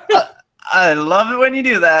 I love it when you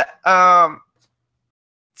do that.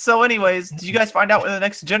 So anyways, did you guys find out where the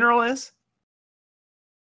next general is?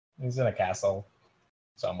 He's in a castle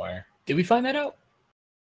somewhere. Did we find that out?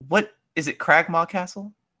 What is it, Cragmaw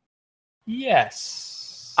Castle?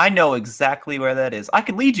 Yes. I know exactly where that is. I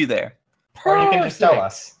can lead you there. Or you can just tell Perfect.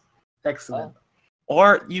 us. Excellent.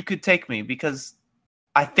 Or you could take me because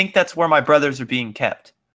I think that's where my brothers are being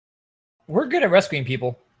kept. We're good at rescuing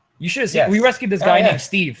people. You should have seen. Yes. We rescued this Oh, guy yeah. named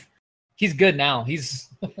Steve. He's good now. He's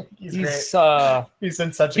He's great. he's He's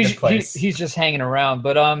in such a good place. he's just hanging around.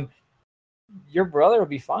 But your brother will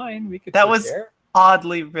be fine. We could. That take was- care.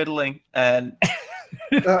 Oddly riddling, and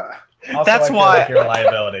Also, that's I feel why- like you're a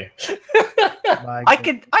liability. My I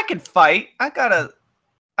can fight. I got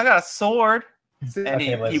a sword. God. And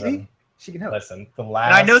Okay, listen. She can help. Listen, the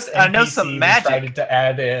last I know NPC some we magic. tried to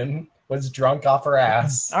add in was drunk off her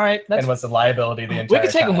ass All right, that's and was a liability the we entire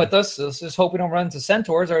can take him time. with us. Let's just hope we don't run into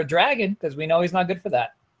centaurs or a dragon because we know he's not good for that.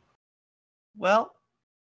 Well,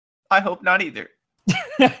 I hope not either.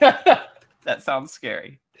 That sounds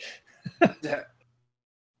scary.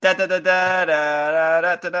 Da, da, da, da, da,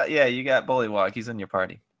 da, da, da. Yeah, you got Bullywog. He's in your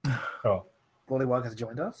party. Cool. Bullywog has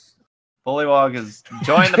joined us. Bullywog has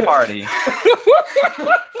joined the party.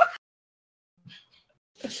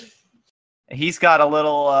 He's got a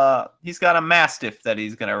little he's got a mastiff that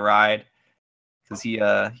he's gonna ride because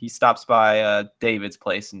he stops by David's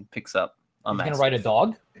place and picks up a He's mastiff. gonna ride a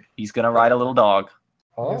dog. He's gonna ride a little dog.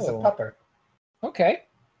 He's a Oh, pupper. okay.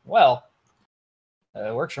 Well,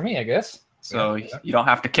 it works for me, I guess. So Yeah. you don't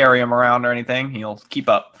have to carry him around or anything. He'll keep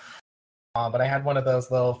up. But I had one of those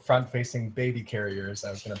little front-facing baby carriers.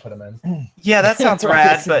 I was going to put him in. Yeah, that sounds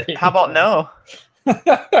rad, but how about no?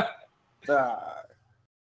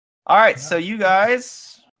 All right, so you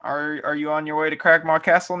guys are you on your way to Cragmaw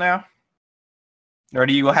Castle now? Or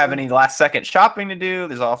do you have any last second shopping to do?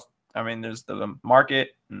 There's the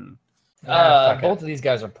market. And... Yeah, fuck it. Both of these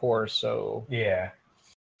guys are poor, so Yeah.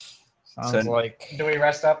 Sounds So- like Do we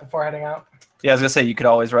rest up before heading out? Yeah, I was gonna say you could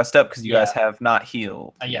always rest up because you guys Yeah. have not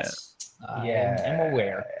healed. yes. I Yeah. am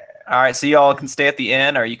aware. Yet. All right, so y'all can stay at the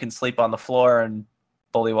inn, or you can sleep on the floor in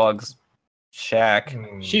Bullywog's shack.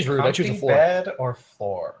 She's rude. I choose the Comfy floor. Bed or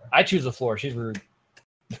floor? I choose the floor. She's rude.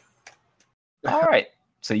 All right,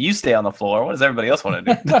 so you stay on the floor. What does everybody else want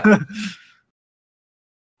to do?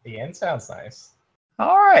 The inn sounds nice.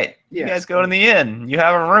 All right, you Yes. guys go to the inn. You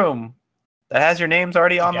have a room that has your names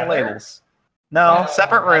already on the Together? labels. No, No,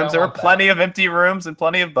 separate I rooms. don't There were want that. plenty of empty rooms and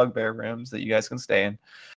plenty of bugbear rooms that you guys can stay in.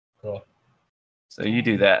 Cool. So you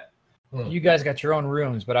do that. You guys got your own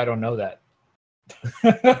rooms, but I don't know that.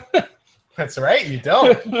 That's right, you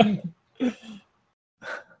don't.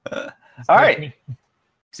 All right,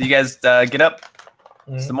 so you guys get up.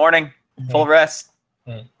 It's the morning, full rest.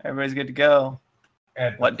 Mhm. Everybody's good to go.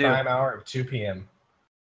 At What the do? prime hour of 2 p.m.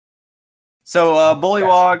 So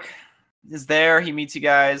Bullywog is there. He meets you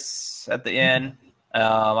guys at the inn.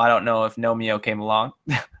 I don't know if Nomeo came along.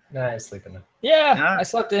 Nah, I'm sleeping. Yeah, Ah. I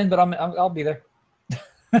slept in, but I'll be there.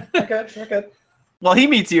 We're good. We're good. Well, he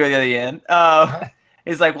meets you at the inn.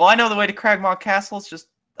 He's like, well, I know the way to Cragmaw Castle. It's just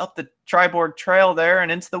up the Triborg Trail there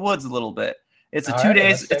and into the woods a little bit. It's a All 2 right,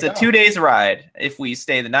 days. let's It's a take off. 2 days ride if we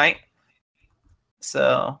stay the night.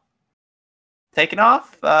 So, taking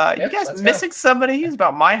off. You Yep, guys let's go. missing somebody? He's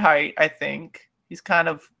about my height, I think. He's kind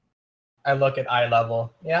of. I look at eye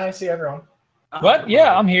level. Yeah, I see everyone. What?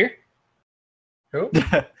 Yeah, I'm here. Who?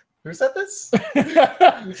 Who said this?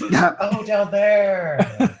 Oh, down there.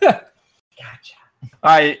 Gotcha.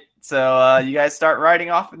 All right, so you guys start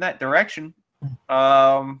riding off in that direction.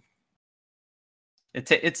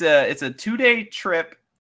 It's a 2 day trip.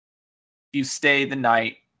 You stay the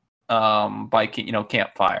night by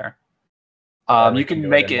campfire. Or we You can do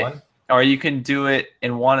make in it, one. or you can do it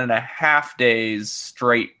in 1.5 days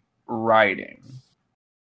straight riding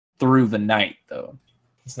through the night, though.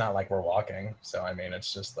 It's not like we're walking, so I mean,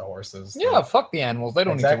 it's just the horses. Yeah, fuck the animals. They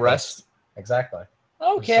don't need to Exactly. rest. Exactly. It's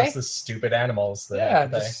Okay. just the stupid animals. That Yeah,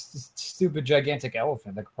 have to pay. this stupid gigantic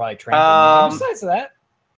elephant that could probably trample me. But besides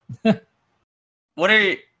that,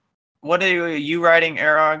 What are you riding,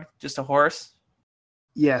 Arog? Just a horse?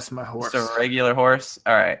 Yes, my horse. Just a regular horse?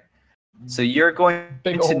 All right. So you're going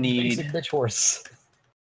big to old need. basic bitch horse.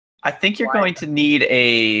 I think you're going to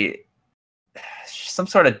need some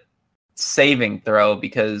sort of saving throw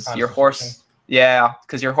because your horse. Yeah,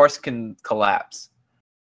 because your horse can collapse.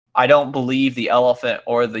 I don't believe the elephant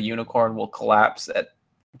or the unicorn will collapse at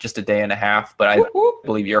just a day and a half, but I Whoop, whoop.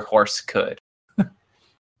 believe your horse could.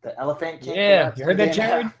 The elephant can't Yeah, collapse you heard in that, a day and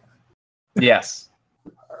a Jared? half. Yes.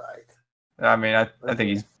 All right. I mean, I think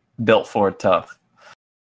he's built for it tough.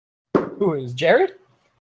 Who is Jared?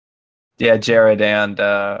 Yeah, Jared and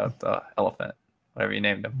the elephant, whatever you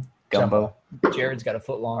named him. Gumbo. Jared's got a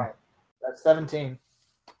foot long. That's 17.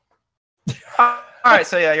 All right,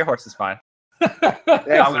 so yeah, your horse is fine. I'm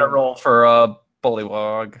gonna roll for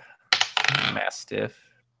Bullywog Mastiff.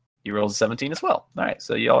 He rolls a 17 as well. All right,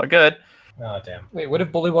 so y'all are good. Oh damn! Wait, what if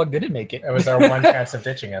Bullywug didn't make it? It was our one chance of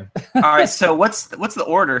ditching him. All right, so what's the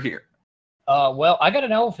order here? Well, I got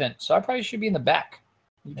an elephant, so I probably should be in the back.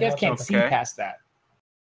 You guys Yeah, can't see okay. past that.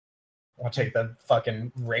 I'll take the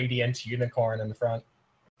fucking radiant unicorn in the front.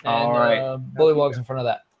 And, All right. Bullywug's in front of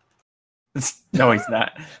that. No, he's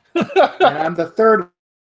not. And I'm the third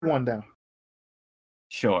one down.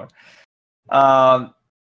 Sure.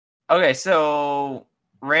 Okay, so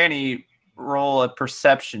Randy, roll a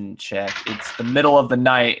perception check. It's the middle of the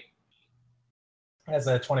night. As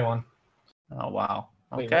a 21. Oh wow.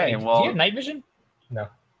 Wait, Okay, wait, do well, you have night vision? No.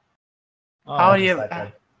 Oh, how do you? That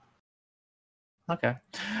good. Okay.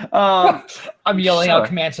 I'm yelling Sure. out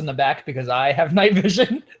commands from the back because I have night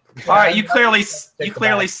vision. All right, you clearly Take the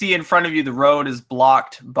back. see in front of you the road is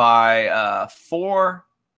blocked by 4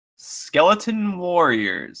 skeleton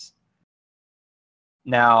warriors.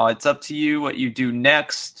 Now it's up to you what you do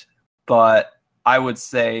next, but I would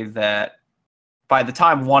say that by the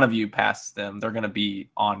time one of you passes them, they're going to be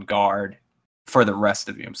on guard for the rest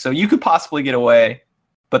of you. So you could possibly get away,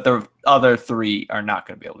 but the other 3 are not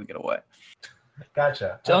going to be able to get away.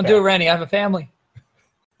 Gotcha. Don't Okay. do it, Randy. I have a family.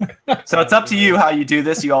 So it's up to you how you do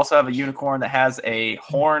this. You also have a unicorn that has a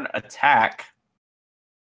horn attack.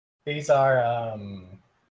 These are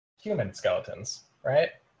human skeletons, right?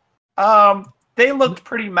 They looked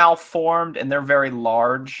pretty malformed and they're very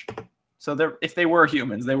large. So if they were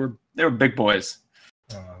humans, they were big boys.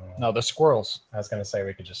 No, the squirrels. I was gonna say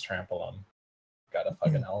we could just trample them. Got a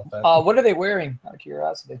fucking elephant. What are they wearing? Out of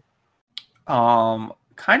curiosity.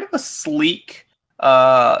 Kind of a sleek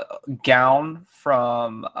gown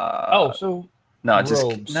from So no, just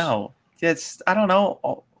robes. no. It's I don't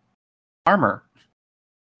know. Armor.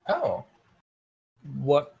 Oh,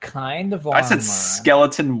 What kind of armor? I said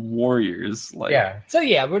skeleton warriors. Like, yeah. So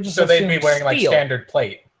yeah, we're just So they'd be assuming wearing like steel. standard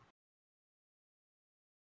plate.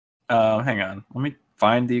 hang on. Let me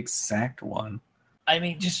find the exact one. I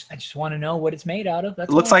mean, I just want to know what it's made out of.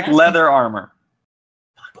 That's It looks all like I'm asking. leather armor.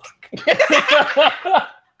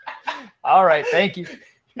 All right, thank you.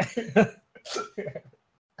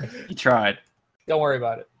 You tried. Don't worry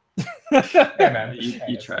about it. Hey man, You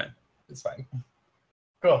Hey, tried. It's fine.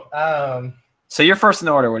 Cool. So you're first in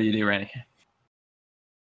order. What do you do, Randy?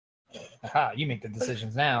 Aha, you make the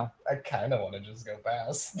decisions now. I kind of want to just go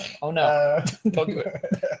past. Oh no, don't do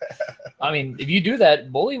it. I mean, if you do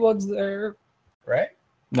that, Bullywug's there. Right?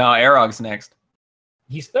 No, Arog's next.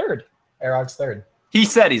 He's third. Arog's third. He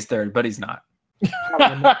said he's third, but he's not. It's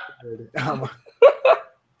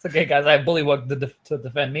okay, guys. I have Bullywug to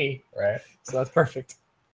defend me, Right? so that's perfect.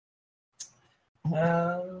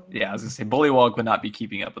 Yeah, I was gonna say Bullywug would not be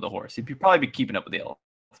keeping up with the horse. He'd probably be keeping up with the elephant.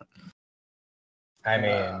 I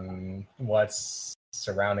mean, what's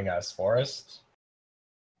surrounding us? Forest?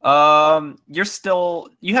 You haven't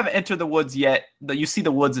entered the woods yet. You see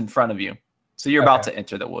the woods in front of you, so you're about Okay. to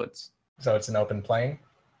enter the woods. So it's an open plain?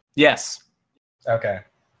 Yes. Okay.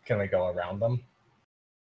 Can we go around them?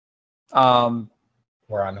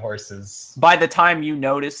 We're on horses. By the time you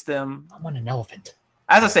notice them, I'm on an elephant.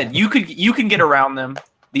 as I said, you can get around them.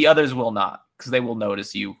 The others will not, because they will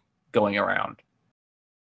notice you going around.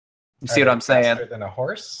 You see Are what they I'm saying? faster than a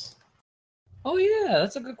horse? Oh yeah,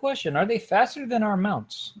 that's a good question. Are they faster than our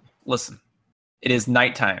mounts? Listen, it is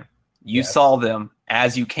nighttime. You Yes. saw them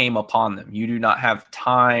as you came upon them. You do not have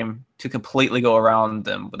time to completely go around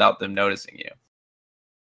them without them noticing you.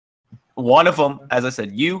 One of them, as I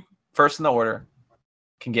said, you, first in the order,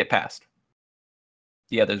 can get past.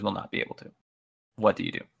 The others will not be able to. What do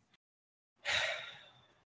you do?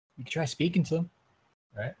 You can try speaking to them.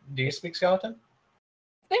 Right? Do you speak skeleton?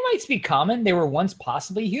 They might speak common. They were once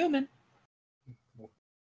possibly human.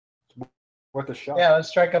 Worth a shot. Yeah, let's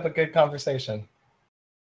strike up a good conversation.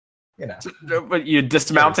 You know. But you're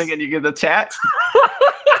dismounting Yes. and you get the chat?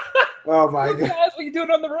 Oh my Guys, god. what are you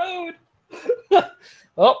doing on the road?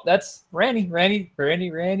 Oh, that's Randy's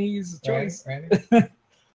choice. Randy?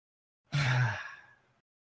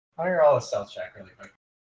 I'll hear all the stealth check really quick.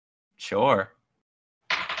 Sure.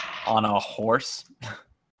 On a horse?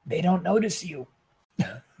 They don't notice you.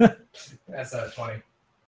 That's a 20.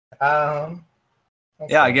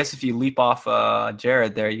 Yeah, I okay. guess if you leap off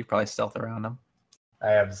Jared there, you probably stealth around him. I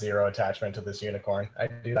have 0 attachment to this unicorn. I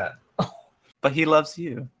can do that. But he loves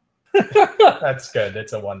you. That's good.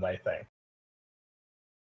 It's a one-way thing.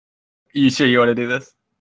 You sure you want to do this?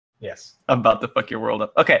 Yes. I'm about to fuck your world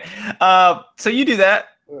up. Okay. So you do that.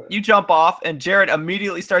 You jump off, and Jared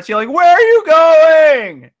immediately starts yelling, "Where are you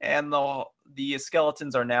going?" And the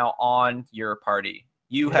skeletons are now on your party.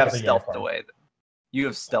 You Yeah, have the stealthed unicorn. away. You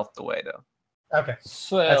have stealthed away, though. Okay. That's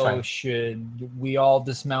So fine. should we all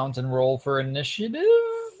dismount and roll for initiative?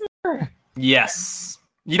 Yes.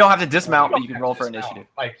 You don't have to dismount, You but don't you can have roll to for dismount. initiative.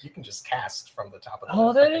 Like, you can just cast from the top of the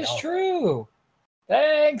Oh, that fucking is elephant. true.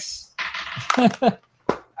 Thanks.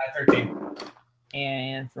 13.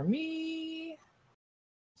 And for me,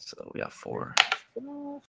 So we got 4.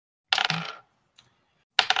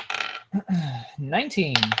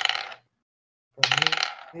 19.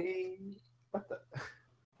 What the?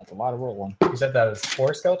 That's a lot of rolling. You said that was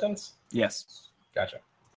 4 skeletons? Yes. Gotcha.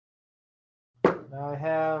 Now I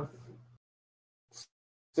have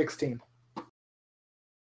 16.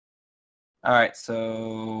 All right.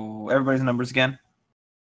 So everybody's numbers again.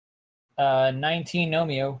 19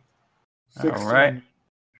 Nomio. 16. All right.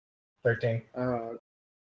 13.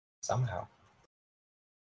 Somehow.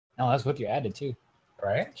 Oh, that's what you added too.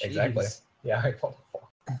 Right? Jeez. Exactly. Yeah, I rolled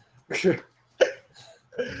a 4.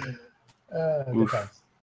 Good Oof. times.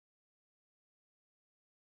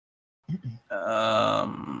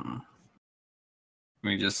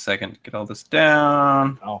 Give me just a second to get all this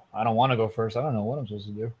down. Oh, I don't want to go first. I don't know what I'm supposed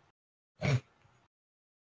to do.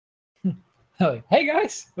 Like, hey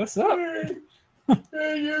guys, what's up?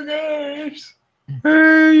 Hey, you guys!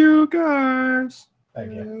 Hey, you guys.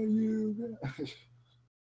 Thank you.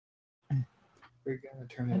 We're gonna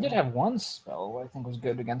turn I it did on. have one spell I think was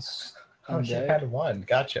good against. Oh, you undead. had 1.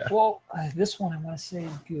 Gotcha. Well, this one I want to say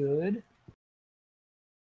is good.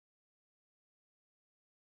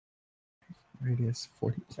 Radius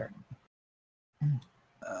 40. Sorry.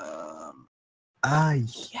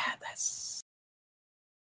 Yeah, that's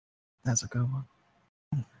a good one.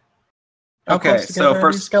 How Okay, close so together are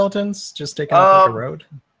first- these skeletons just taking up like a road.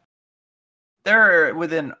 They're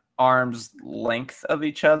within arm's length of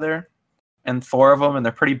each other. and 4 of them, and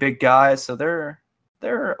they're pretty big guys, so they're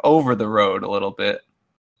over the road a little bit.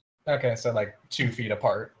 Okay, so like 2 feet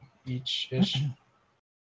apart each ish.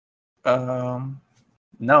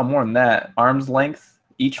 No, more than that. Arm's length.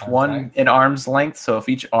 Each Arm's one length? in arm's length. So if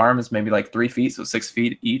each arm is maybe like 3 feet, so 6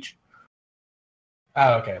 feet each.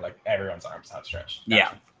 Oh, okay, like everyone's arms outstretched.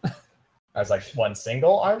 Yeah. I was like, one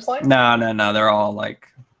single arm's length? No. They're all like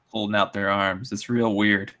holding out their arms. It's real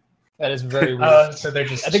weird. That is very weird. So they're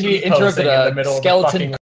just I think we cheat posing interrupted in a the middle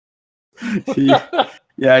skeleton. of the fucking...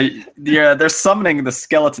 Yeah. They're summoning the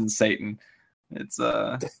skeleton Satan. It's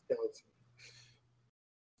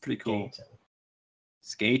pretty cool.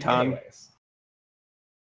 Skaton. Anyways.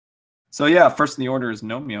 So yeah, first in the order is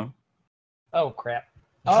Nomio. Oh crap.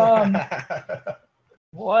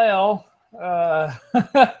 Well, I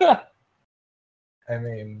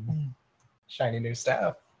mean, shiny new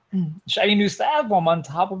staff. shiny new staff. I'm on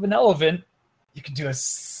top of an elephant. You can do a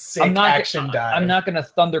sick action dive. I'm not gonna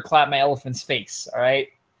thunderclap my elephant's face. All right.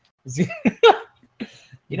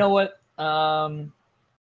 You know what?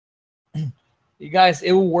 You guys,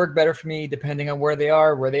 it will work better for me depending on where they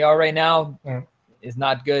are. Where they are right now is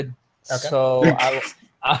not good. Okay. So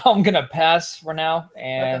I'm gonna pass for now,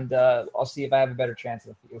 and I'll see if I have a better chance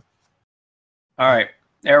with you. All right,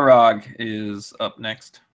 Erog is up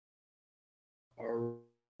next. All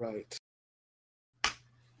right.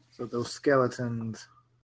 So those skeletons.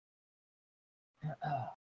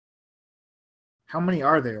 How many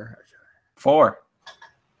are there? 4.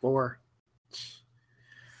 4.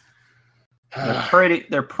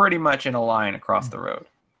 They're pretty much in a line across the road.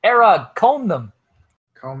 Erog, comb them.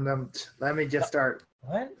 Comb them. Let me just start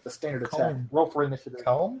What? the standard attack. Comb. Roll for initiative.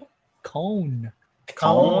 Comb? Cone.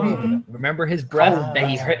 Cone? Remember his breath Cone. that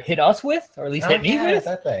he hit us with, or at least hit me with?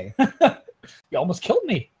 that thing. You almost killed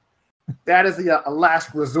me. That is the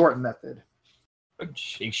last resort method.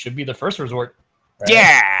 He should be the first resort. Right?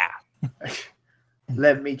 Yeah.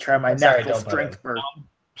 Let me try my I'm sorry, natural don't put strength it. first.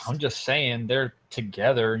 I'm just saying they're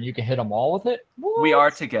together, and you can hit them all with it. What? We are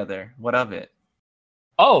together. What of it?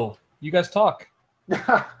 Oh, you guys talk.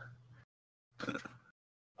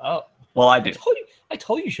 Oh, Well, I do. I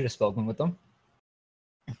told you should have spoken with them.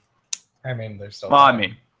 I mean, there's still. Well, I time.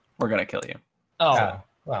 mean, we're gonna kill you. Oh, Oh,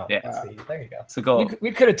 well, Yeah. see, there you go. So go.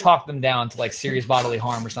 we could have talked them down to like serious bodily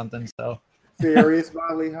harm or something. So Serious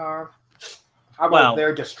bodily harm. How about Well-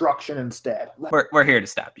 their destruction instead? We're here to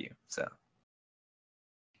stop you. So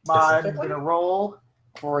I'm Specifically? gonna roll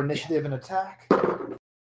for initiative and attack.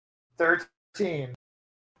 13.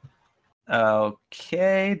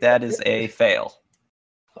 okay, that is a fail.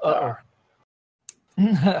 uh-oh.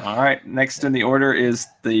 All right. Next in the order is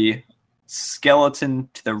the skeleton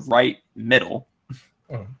to the right middle,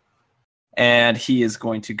 and he is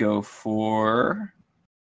going to go for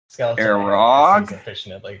Skeleton. Erog? He's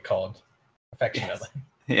affectionately called. Affectionately.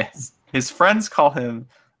 yes. His friends call him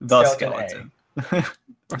the Skeleton skeleton.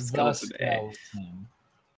 Or The skeleton A.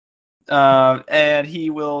 skeleton. And he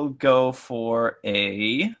will go for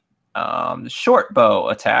a short bow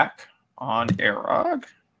attack on Erog.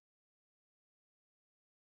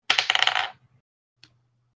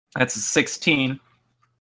 That's a 16.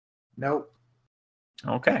 Nope.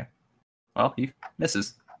 Okay. Well, he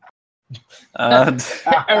misses.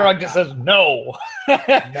 Erog just says no.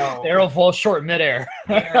 No. Arrow falls short midair.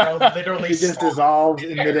 Arrow literally He just stops dissolves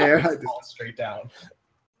in midair. and falls straight down.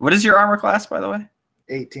 What is your armor class, by the way?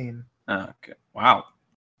 18. Okay. Wow.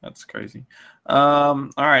 That's crazy. All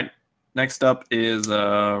right. Next up is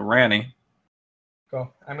Ranny.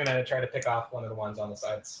 Cool. I'm gonna try to pick off one of the ones on the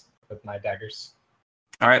sides with my daggers.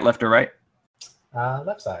 All right, left or right?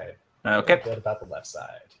 Left side. Okay. Good about the left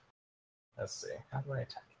side. Let's see. How do I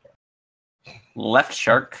attack again? Left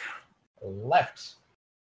shark. Left.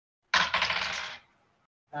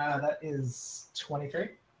 That is 23.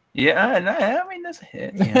 Yeah, no, I mean that's a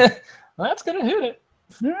hit. Yeah. That's gonna hit it.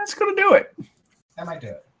 That's gonna do it. I might do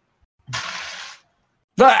it.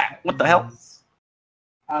 Ah, what the hell?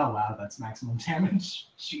 Oh wow, that's maximum damage.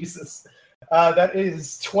 Jesus. That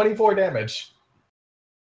is 24 damage.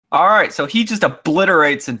 All right, so he just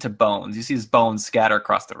obliterates into bones. You see his bones scatter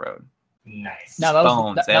across the road. Nice. Now that was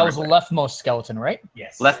Bones that was the everywhere. leftmost skeleton, right?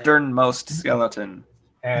 Yes. Lefternmost skeleton.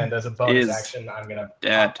 And as a bonus Is action, I'm gonna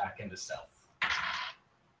dead. pop back into stealth.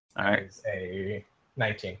 All right. Is a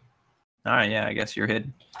 19. All right, yeah, I guess you're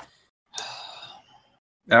hidden.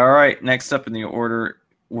 All right, next up in the order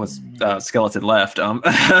was skeleton left.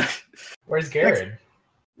 Where's Garrett?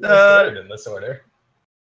 Where's uh, Garrett in this order?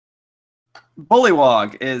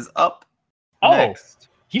 Bullywog is up Oh. next.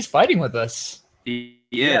 He's fighting with us. He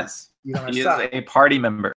Yeah. is. He's on our He is side. a party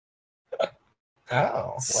member.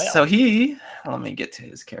 Oh, So he, let me get to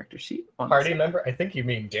his character sheet. One party second. member. I think you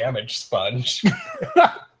mean damage sponge.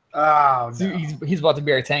 Oh, So no. he's about to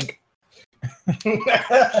be our tank.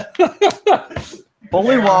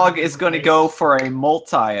 Bullywog is going to go for a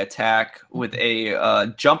multi-attack with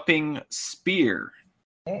a jumping spear.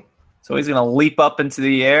 So he's going to leap up into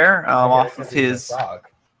the air off of his frog.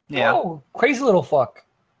 Oh, crazy little fuck.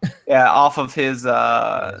 off of his He's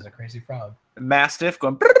a crazy frog. mastiff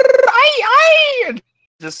going "Aye, aye!"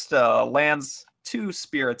 Just lands 2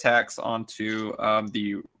 spear attacks onto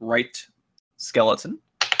the right skeleton,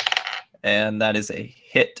 and that is a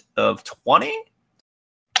hit of 20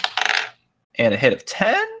 and a hit of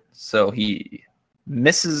 10. So he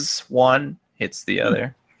misses one, hits the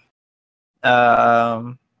other.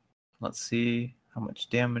 Let's see, how much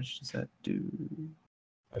damage does that do?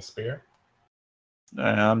 A spear.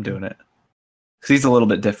 I'm doing it because he's a little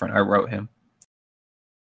bit different. I wrote him.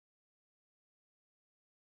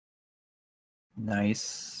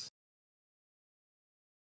 Nice.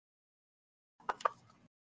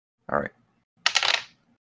 All right.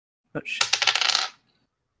 Oh, shit.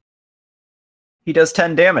 He does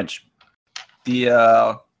 10 damage.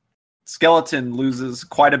 The skeleton loses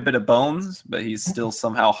quite a bit of bones, but he's still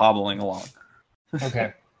somehow hobbling along.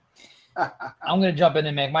 Okay. I'm going to jump in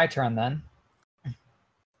and make my turn then.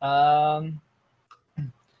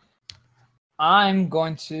 I'm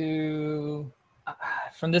going to,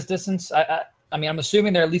 from this distance, I mean, I'm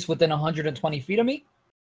assuming they're at least within 120 feet of me.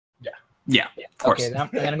 Yeah, of course. Okay, then I'm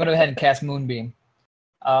going to go ahead and cast Moonbeam.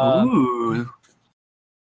 Ooh.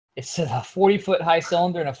 It's a 40-foot high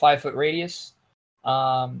cylinder and a 5-foot radius.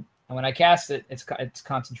 And when I cast it, it's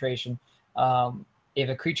concentration. If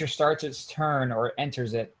a creature starts its turn or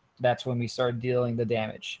enters it, that's when we start dealing the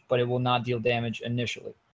damage. But it will not deal damage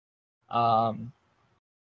initially. And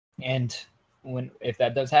if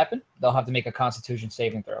that does happen, they'll have to make a Constitution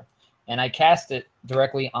saving throw. And I cast it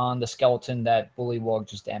directly on the skeleton that Bullywog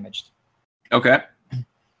just damaged. Okay.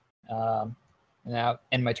 And I'll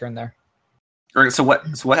end my turn there. All right, so what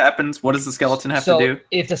happens? What does the skeleton have to do?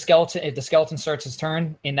 If the skeleton starts its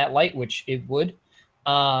turn in that light, which it would,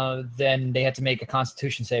 then they have to make a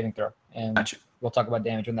Constitution saving throw, and Gotcha. we'll talk about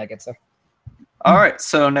damage when that gets there. All right,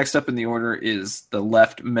 so next up in the order is the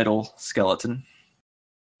left middle skeleton.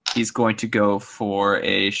 He's going to go for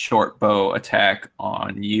a short bow attack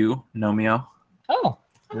on you, Nomio. Oh,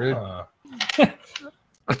 rude. Okay.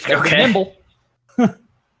 Nimble.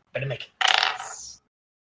 Better make it.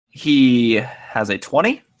 He has a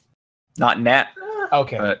 20. Not nat,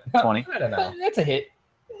 Okay, but 20. I don't know. that's a hit.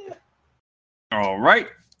 All right.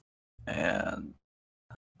 And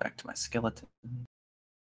back to my skeleton.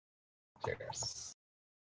 Cheers.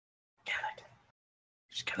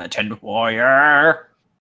 Skeleton warrior.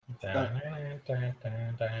 Okay.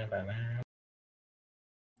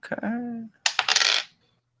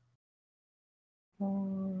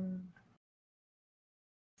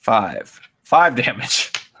 5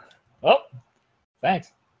 damage. Oh,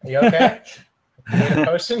 thanks. You okay? You need a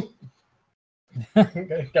potion?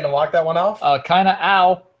 Gonna walk that one off? Kind of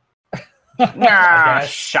ow. Ah, guess.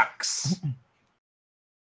 shucks.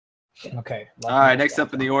 Okay. All right, next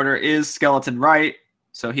up in the order is skeleton right.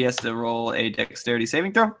 So he has to roll a dexterity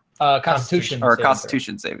saving throw Constitution. or a saving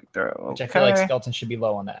constitution saving throw. throw, which I feel like Okay. skeleton should be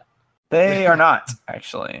low on that. They are not,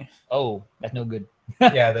 actually. Oh, that's no good.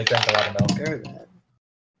 Yeah, they drank a lot of milk.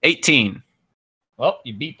 18. Well,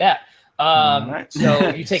 you beat that. Alright. So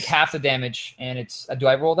you take half the damage, and it's. Do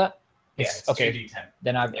I roll that? Yeah, it's okay. 2d10.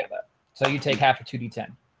 Then I roll that. So you take half of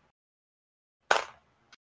 2d10.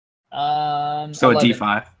 So 11. a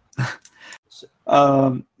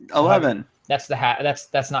d5. 11. That's the half.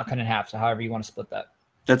 That's not cut in half. So however you want to split that.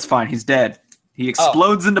 That's fine. He's dead. He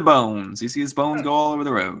explodes into bones. You see his bones go all over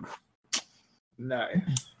the road. Nice.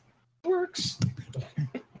 Works.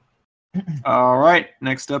 All right.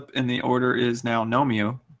 Next up in the order is now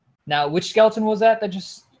Nomio. Now, which skeleton was that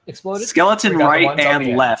just exploded? Skeleton We got the right ones on the and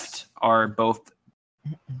ends. left are both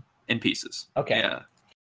in pieces. Okay. Yeah.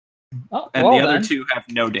 Oh, And well the other then. 2 have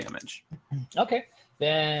no damage. Okay.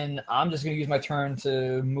 Then I'm just going to use my turn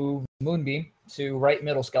to move Moonbeam to right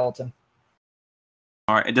middle skeleton.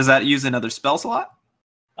 All right. Does that use another spell slot?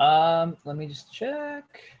 Let me just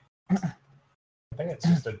check. I think it's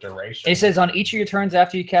just a duration. It says on each of your turns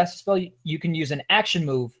after you cast a spell, you can use an action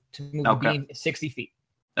move to move the Okay. beam 60 feet.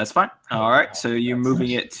 That's fine. All right. So you're That's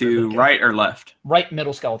moving it to really good. right or left? Right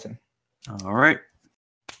middle skeleton. All right.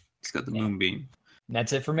 It's got the moonbeam. And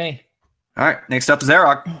that's it for me. All right. Next up is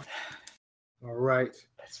Zarok. All right.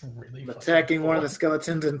 That's really I'm fucking attacking one of cool. the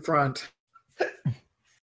skeletons in front.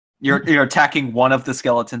 You're attacking one of the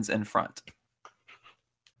skeletons in front.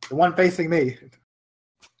 The one facing me.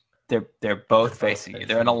 They're both facing you.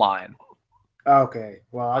 They're in a line. Okay,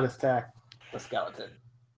 well, I'll just attack the skeleton.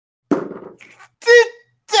 What?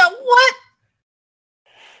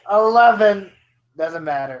 11. Doesn't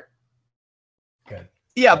matter. Good.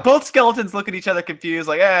 Yeah, both skeletons look at each other confused,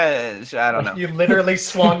 like, I don't know. You literally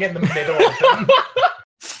swung in the middle of them.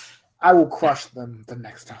 I will crush them the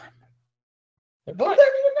next time. Will there be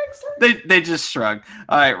the next time? They just shrug.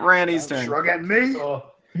 All right, Randy's turn. Shrug at me. Cool.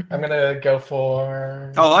 I'm gonna go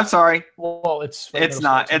for. Oh, I'm sorry. Well, it's It's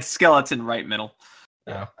not. It's skeleton right middle.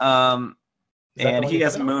 No. Is that the And one he you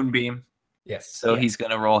has put on? Moonbeam, Yes. so he's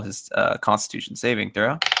gonna roll his Constitution saving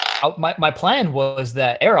throw. My plan was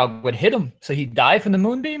that Arog would hit him, so he'd die from the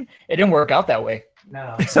moonbeam. It didn't work out that way.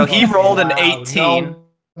 No. So he rolled an Wow, 18.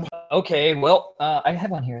 no. Okay, well, I have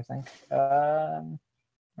one here, I think.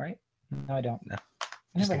 Right? No, I don't. No.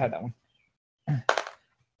 I never had that one.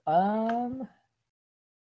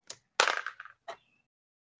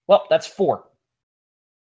 Well, that's 4.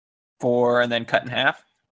 4 and then cut in half.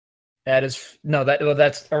 That is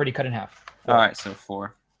that's already cut in half. All right, so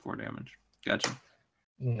 4 damage. Gotcha.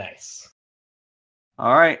 Nice.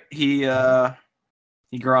 All right, he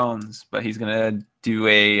groans, but he's gonna do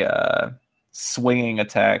a swinging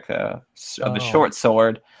attack of the short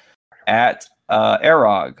sword at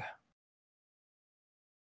Arog.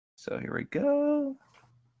 So here we go.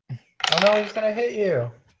 Oh no, he's gonna hit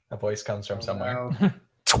you. A voice comes from somewhere. No.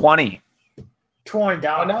 20. 20 Oh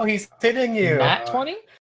down. no, he's hitting you. Nat 20?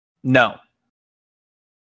 No,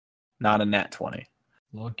 not a nat 20.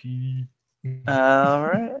 Lucky. All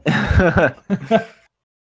right.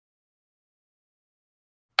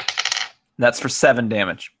 That's for 7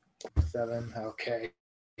 damage. 7. Okay.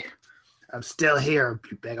 I'm still here,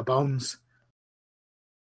 you bag of bones.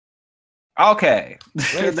 Okay.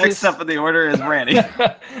 Where's Next this- up in the order is Randy.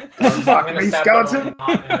 I'm Fuck gonna me, stab skeleton.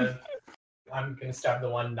 I'm gonna stab the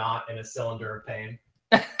one not in a cylinder of pain.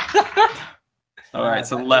 All right,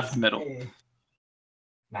 so That left is middle. a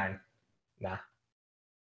 9. Nah.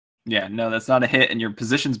 Yeah, no, that's not a hit, and your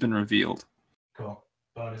position's been revealed. Cool.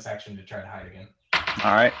 Bonus action to try to hide again.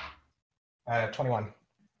 All right. 21.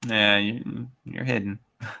 Yeah, you're hidden.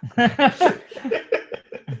 I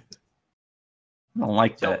don't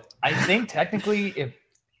like So that. I think technically, if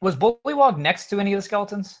was Bullywog next to any of the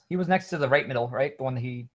skeletons? He was next to the right middle, right? The one that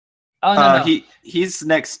he. Oh no, no. He's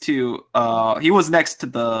next to he was next to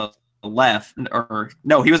the left, or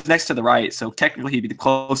no, he was next to the right. So technically, he'd be the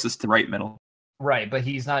closest to right middle. Right, but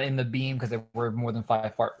he's not in the beam because they were more than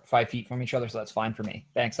 5 feet from each other, so that's fine for me.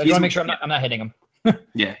 Thanks. I just He's- want to make sure I'm not hitting him.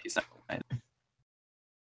 Yeah, he's not.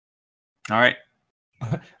 All right.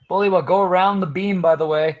 Bullywog, go around the beam, by the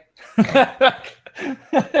way.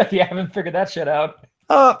 If you haven't figured that shit out.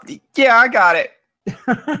 Yeah, I got it.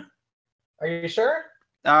 Are you sure?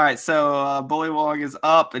 All right, so Bullywog is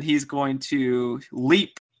up, and he's going to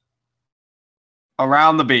leap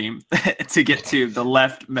around the beam to get to the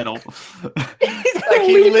left middle. Like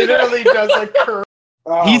he literally does a curve.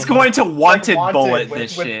 Oh, He's going to wanted Wanted bullet with-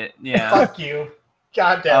 this with- shit. Yeah, Fuck you.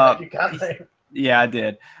 God damn it. You got me. yeah, I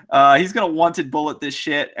did. He's gonna wanted bullet this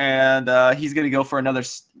shit, and he's gonna go for another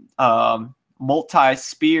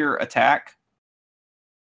multi-spear attack.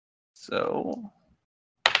 So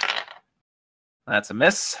that's a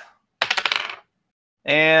miss,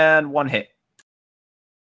 and 1 hit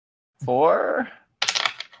for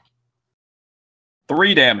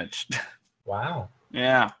 3 damage. Wow.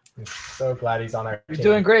 Yeah. I'm so glad he's on our You're team.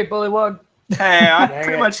 doing great, Bullywog. Hey, I Dang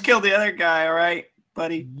pretty it. much killed the other guy. All right,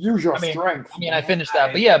 buddy. Use your I mean- strength. I mean, I finished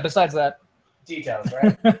that, but yeah, besides that. Details,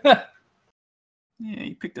 right? Yeah,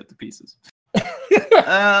 you picked up the pieces.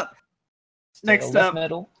 Next Left up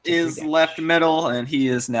middle, is 3 left middle, and he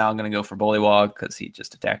is now going to go for Bullywog because he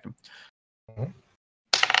just attacked him. Mhm.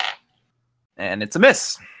 And it's a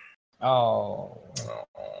miss. Oh.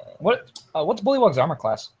 What's Bullywog's armor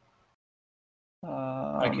class?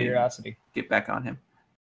 Out Let of me curiosity. get back on him.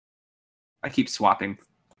 I keep swapping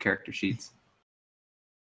character sheets.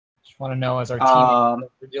 Just want to know as our team.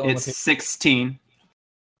 we're dealing It's with 16.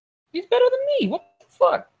 He's better than me. What the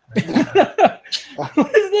fuck?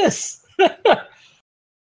 What is this?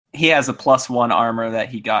 He has a +1 armor that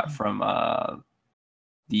he got from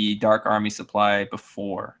the Dark Army supply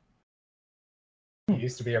before. He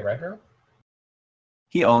used to be a red robe?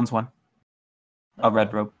 He owns one. A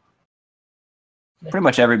red robe. Pretty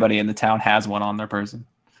much everybody in the town has one on their person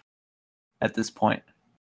at this point.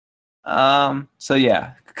 So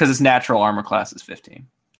yeah, because his natural armor class is 15.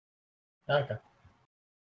 Okay.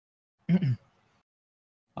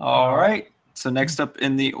 All right. So next up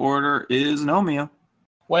in the order is Nomia.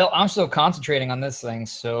 Well, I'm still concentrating on this thing,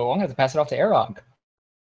 so I'm going to have to pass it off to Arog.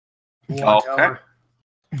 You wanna tell Okay. her?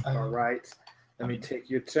 All right. Let me take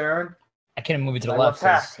your turn. I can't move it to the I will left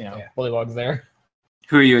because, attack. you know, Yeah. Bullywog's there.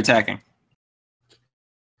 Who are you attacking?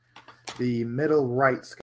 The middle right.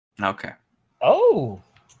 Okay. Oh,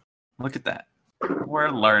 Look at that. We're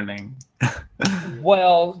learning.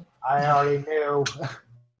 well, I already knew.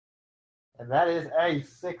 And that is a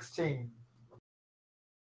 16.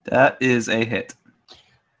 That is a hit.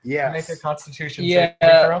 Make Yes. a Constitution yeah.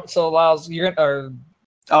 saving throw. So Lyles, you're gonna.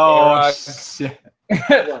 Oh, Yeah. shit.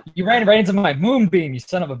 You ran right into my moonbeam, you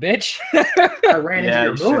son of a bitch. I ran Yeah, into you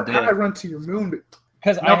your sure moon. How did I did. run to your moon?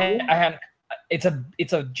 Because No. I had it's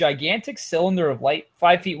a gigantic cylinder of light,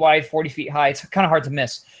 5 feet wide, 40 feet high. It's kind of hard to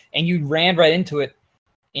miss, and you ran right into it,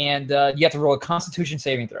 and you have to roll a Constitution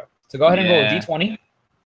saving throw. So go ahead and roll a Yeah. d20.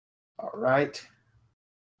 All right.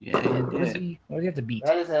 Yeah, you What does did. he have to beat?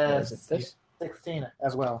 That is What a is it, this? 16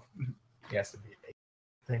 as well. Yes, it'd be 8,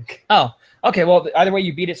 I think. Oh, okay. Well, either way,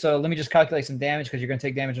 you beat it. So let me just calculate some damage because you're going to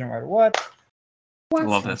take damage no matter what. I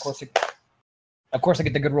love And this. Of course, I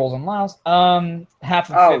get the good rolls on Lyles. Half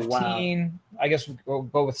of Oh, 15. I guess we'll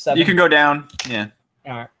go with 7. You can go down. Yeah.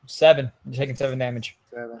 All right, 7. You're taking 7 damage.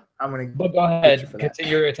 7. I'm gonna. But go you ahead, for that.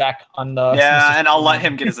 continue your attack on the. Yeah, and I'll let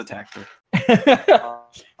him get his attack through.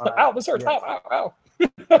 Ow, this hurts. Yeah. Ow, ow,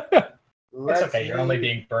 It's Let's okay. You're only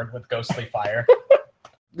being burned with ghostly fire.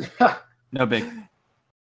 No big.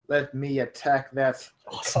 Let me attack that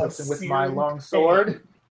Also person with my searing long sword.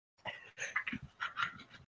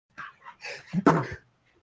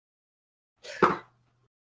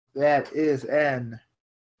 That is an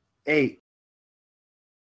 8.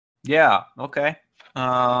 Yeah, okay.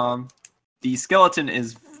 The skeleton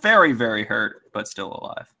is very, very hurt, but still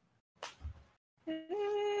alive.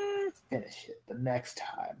 Finish it the next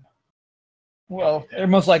time. Well, there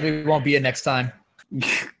most likely won't be a next time.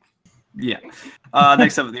 Yeah.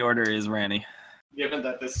 Next up in the order is Ranny. Given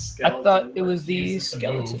that this I skeleton thought it was the refuses to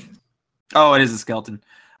skeleton. move. Oh, it is a skeleton.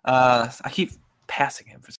 I keep passing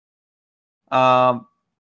him for.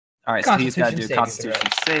 All right, so he's got to do a Constitution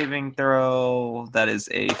Constitution saving throw. That is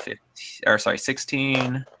a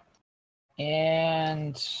 16.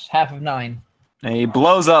 And half of 9. And he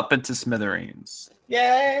blows up into smithereens.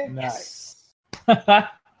 Yay! Nice.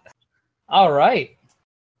 All right.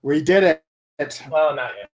 We did it. Well,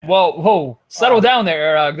 not yet. Whoa, settle down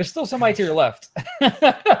there, Erog. There's still somebody to your left.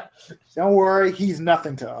 Don't worry, he's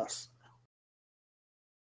nothing to us.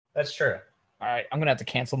 That's true. All right, I'm gonna have to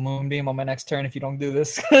cancel Moonbeam on my next turn if you don't do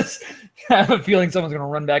this, because I have a feeling someone's gonna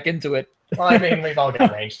run back into it. Well, I mean, we've all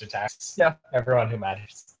got ranged attacks. Yeah. Everyone who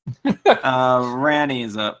matters. Ranny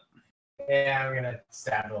is up. Yeah, I'm gonna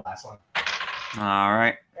stab the last one. All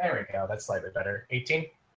right. There we go. That's slightly better. 18.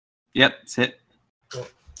 Yep, it's hit. Cool.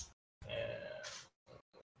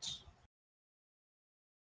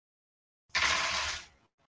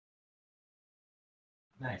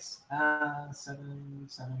 Nice.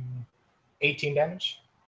 18 damage.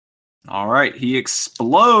 All right, he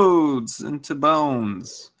explodes into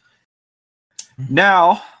bones.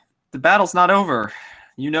 Now, the battle's not over.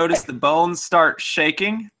 You notice the bones start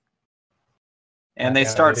shaking, and they Yeah,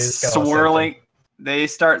 start it is skeleton. swirling. They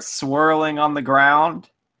start swirling on the ground,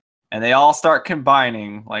 and they all start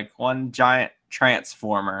combining like one giant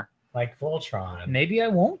transformer. Like Voltron. Maybe I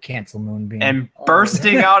won't cancel Moonbeam. And Oh,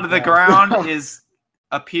 bursting yeah. out of the Yeah. ground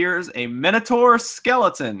appears a Minotaur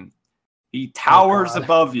skeleton. He towers God.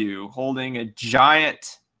 above you, holding a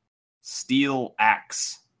giant steel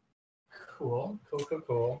axe. Cool.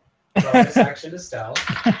 Bonus action to stealth.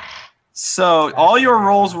 So all your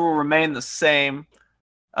rolls will remain the same,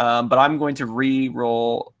 but I'm going to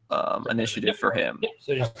re-roll initiative for him. Yep,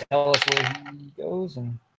 so just tell us where he goes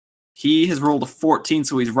and. He has rolled a 14,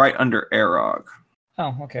 so he's right under Arog.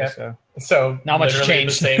 Oh, okay. Yeah. So So Not much literally in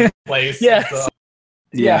the changed. same place. Yes. So-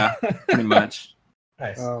 Yeah, pretty much.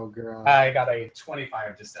 nice. Oh, God. I got a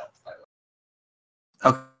 25 to stealth, by the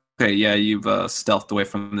way. Okay, yeah, you've stealthed away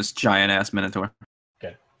from this giant-ass Minotaur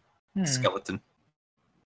skeleton.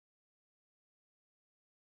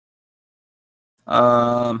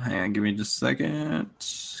 Hang on, give me just a second.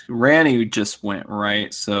 Ranny just went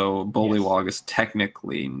right, so Bullywog is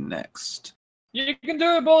technically next. You can do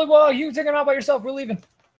it, Bullywog. You can take him out by yourself. We're leaving.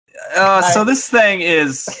 So this thing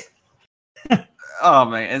is, oh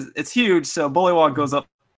man, it's huge. So Bullywog goes up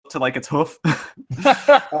to like its hoof.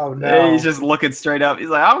 Oh, And no. he's just looking straight up. He's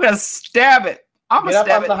like, I'm gonna stab it. I'm Get gonna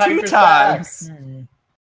up stab on the it 2 Hydra's times. Hmm.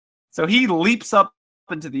 So he leaps up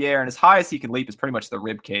into the air, and as high as he can leap is pretty much the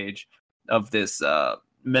rib cage of this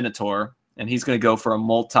Minotaur, and he's going to go for a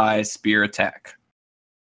multi-spear attack.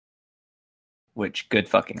 Which, good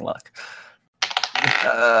fucking luck.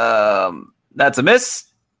 That's a miss,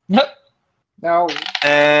 Yep. No.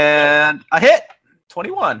 and a hit.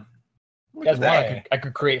 21. You guys that. want? I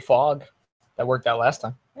could create fog. That worked out last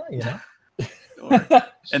time. Yeah, you know.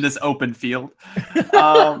 In this open field.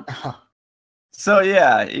 So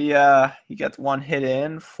yeah, he gets one hit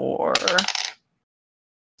in for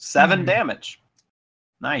 7 damage.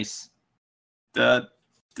 Nice. Didn't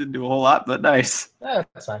do a whole lot, but nice. Yeah,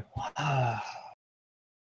 that's fine.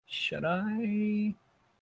 Should I?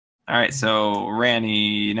 All right, so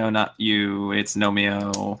Ranny, no, not you. It's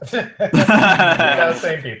Nomeo. Yeah,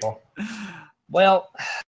 same people. Well,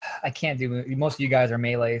 I can't do. Most of you guys are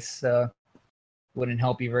melee, so wouldn't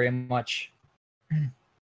help you very much.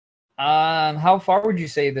 How far would you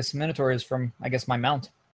say this Minotaur is from, I guess, my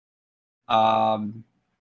mount? How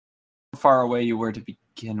far away you were to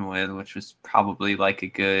begin with, which was probably like a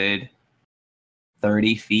good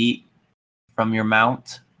 30 feet from your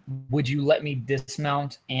mount. Would you let me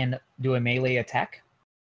dismount and do a melee attack?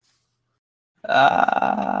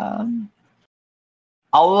 I'll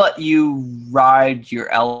let you ride your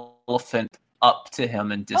elephant up to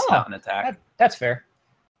him and dismount and attack. That's fair.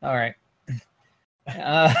 All right.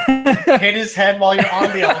 Hit his head while you're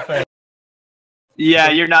on the elephant. Yeah,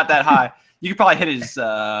 you're not that high. You could probably hit his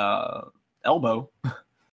elbow.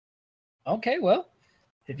 Okay, well,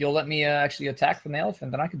 if you'll let me actually attack from the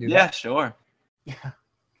elephant, then I can do Yeah, that. sure.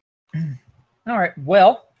 All right.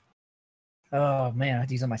 Well, oh man, I have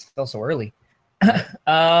to use my spell so early.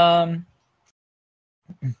 All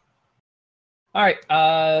right.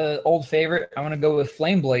 Old favorite. I'm gonna go with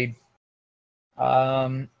Flame Blade.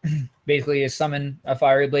 Basically, summon a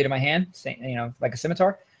fiery blade in my hand, like a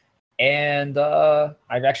scimitar, and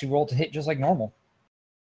I've actually rolled to hit just like normal.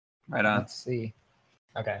 Right on. Let's see.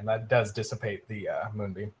 Okay, and that does dissipate the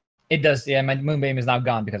moonbeam. It does. Yeah, my moonbeam is now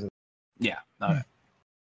gone because of. Yeah. No.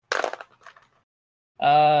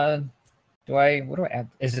 What do I add?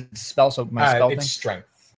 Is it spell? So my spell It's thing?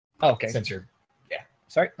 strength. Oh, okay. Since you're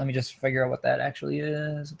Sorry, let me just figure out what that actually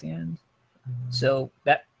is at the end. So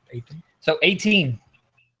that 18. So 18.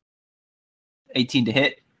 18 to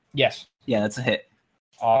hit. Yes. Yeah, that's a hit.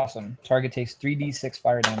 Awesome. Target takes 3d6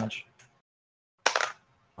 fire damage.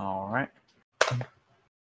 All right.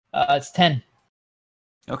 It's 10.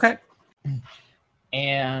 Okay.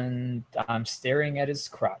 And I'm staring at his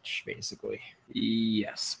crotch, basically.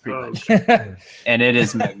 Yes, pretty Oh, much. It's And it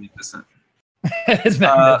is magnificent.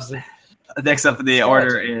 magnificent. Next up in the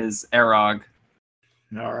order is Erog.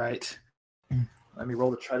 All right. Let me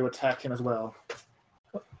roll to try to attack him as well.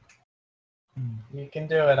 You can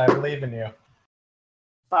do it. I believe in you.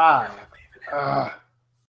 5.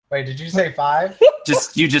 Wait, did you say 5?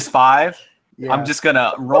 Just 5? Yeah. I'm just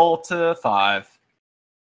gonna roll to 5.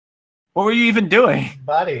 What were you even doing?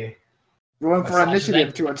 Buddy. Going for Massage initiative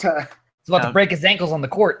his to attack. He's about to break his ankles on the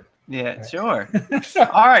court. Yeah, sure.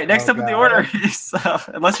 All right, next Oh, up in the God. order is,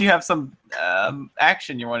 unless you have some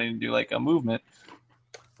action you're wanting to do, like a movement.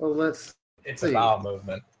 Well, let's It's See. a bowel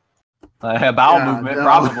movement. A bowel Yeah, movement no.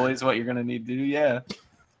 probably is what you're gonna need to do. Yeah,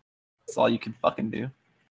 that's all you can fucking do.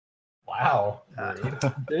 Wow.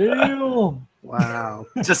 Damn. Wow.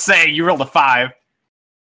 Just saying, you rolled a 5.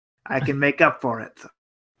 I can make up for it.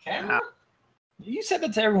 You said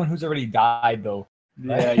that to everyone who's already died, though.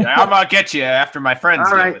 Yeah, I'm gonna get you after my friends.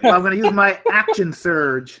 All get right. with Well, it. I'm going to use my action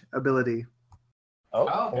surge ability. Oh,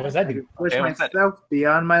 okay. what does that I do? can push Okay, what's that? myself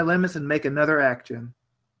beyond my limits and make another action.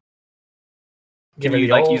 Give Can it you,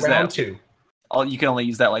 the like, old use round that? 2. You can only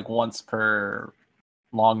use that like once per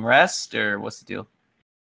long rest, or what's the deal?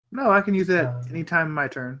 No, I can use it anytime in my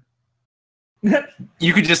turn.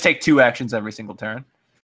 You could just take 2 actions every single turn.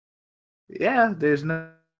 Yeah, there's no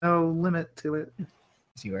limit to it.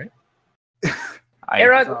 Is he right?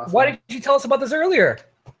 Eric, Eric, awesome. why didn't you tell us about this earlier?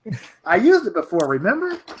 I used it before,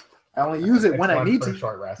 remember? I only use it when I need to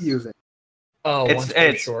Short rest. use it. Oh,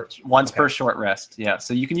 it's short. once per short rest. Yeah,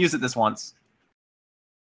 so you can use it this once.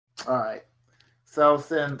 All right. So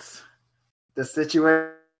since the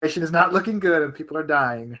situation is not looking good and people are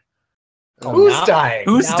dying, Who's now- dying?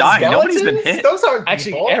 Who's Now dying? Nobody's been Skeletons? hit. Those aren't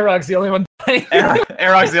Actually, people. Erog's the only one dying.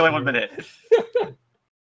 Erog's the only one been hit.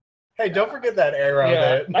 Hey, don't forget that arrow Yeah,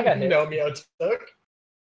 that I got hit. Nomeo took.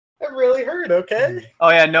 That really hurt, okay? Oh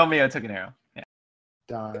yeah, Nomeo took an arrow. Yeah,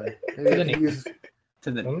 darn. Maybe I can use-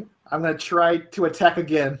 to the I'm going to try to attack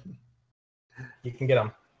again. You can get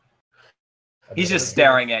him. he's just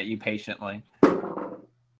staring at you patiently.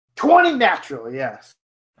 20 natural, yes.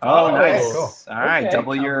 Oh, Oh, nice. cool. All right, Okay,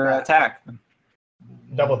 double your count that. attack.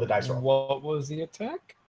 Double the dice roll. What was the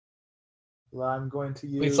attack? Well, I'm going to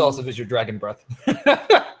use... Please also use your dragon breath.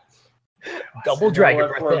 Double You know dragon what,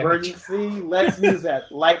 breath for damage. emergency, let's use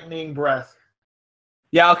that lightning breath.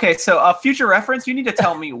 Yeah. Okay. So, future reference, you need to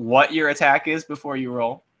tell me what your attack is before you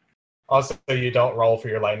roll. Also, you don't roll for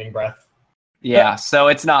your lightning breath. Yeah, so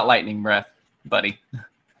it's not lightning breath, buddy.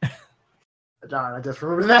 Darn, I just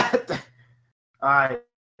remembered that. Alright,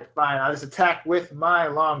 fine. I'll just attack with my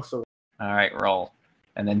longsword. All right, roll.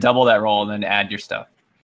 And then double that roll and then add your stuff.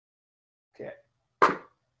 Okay.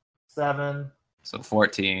 7, So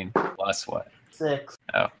 14 plus what? 6.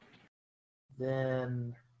 Oh.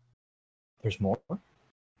 Then There's more.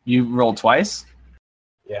 You rolled twice?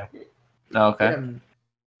 Yeah. Oh, okay. and-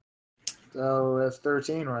 so that's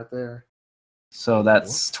 13 right there. So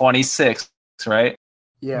that's 26, right?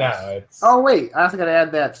 Yes. No, it's Oh wait, I also got to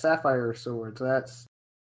add that sapphire sword, so that's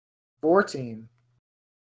 14.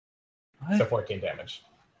 so 14 damage.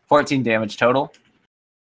 14 damage total?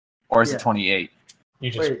 Or is Yeah. it 28? You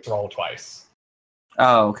just Wait. roll twice.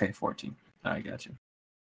 Oh, okay, 14. I got you.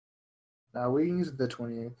 We can use the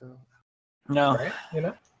 28 though. No. Right? You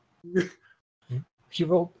know? She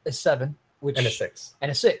rolled a 7, which And a 6. and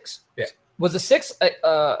a 6. Yeah. Was a 6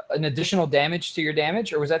 an additional damage to your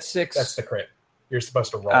damage, or was that 6? That's the crit. You're supposed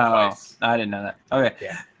to roll Oh, twice. I didn't know that. Okay.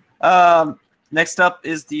 Yeah. Next up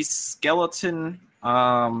is the skeleton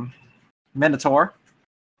Minotaur.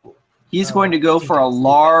 He's going to go for a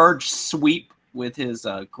large sweep with his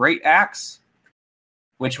great axe,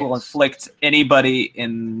 which will inflict anybody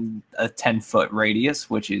in a 10-foot radius,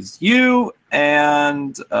 which is you.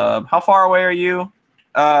 And how far away are you,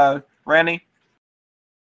 Randy?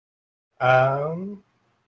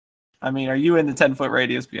 I mean, are you in the 10-foot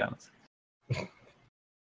radius? Be honest.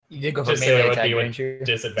 You did go for Just say melee it would attack, be didn't you? with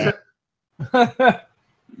disadvantage.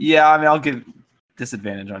 Yeah, I mean, I'll give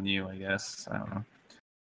disadvantage on you, I guess. I don't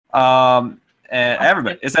know. And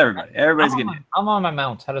everybody, it's everybody. Everybody's getting hit. I'm on my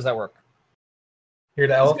mount. How does that work? Here,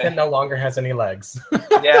 the elephant no longer has any legs.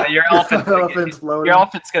 Yeah, your elephant's Elephant's floating. your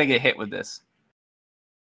elephant's gonna get hit with this.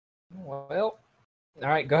 Well, all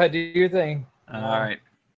right, go ahead, do your thing. All right.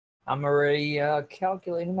 I'm already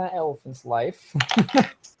calculating my elephant's life.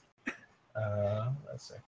 Let's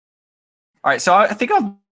see. All right, so I think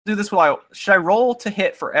I'll do this while should I roll to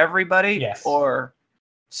hit for everybody? Yes. Or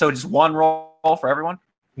so just one roll for everyone?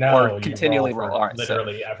 No, Or you continually roll for roll. All right, so-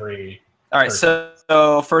 literally every. All right,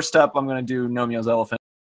 so first up I'm gonna do Nomio's elephant.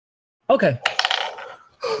 Okay.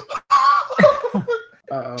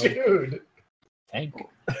 Uh-oh. Dude. Thank you.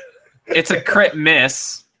 It's a crit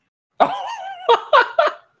miss.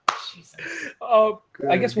 Oh,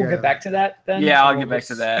 I guess we'll Good get back to that then. Yeah, I'll Or get back to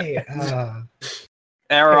just- that. Hey,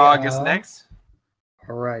 Arog is next.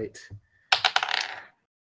 All right.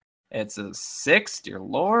 It's a 6, dear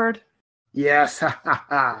lord. Yes. Ha ha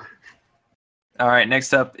ha. All right,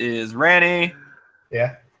 next up is Ranny.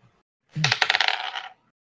 yeah.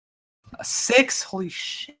 A 6, holy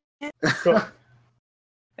shit. Cool.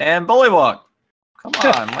 And Bullywog. Come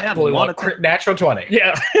on, man. Bullywog, One Crit natural 20.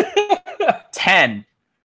 Yeah. 10.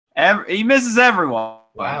 He misses everyone.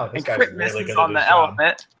 Wow, this and guy's crit really misses good at on the his job.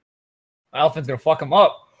 elephant. My elephant's gonna fuck him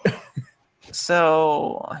up.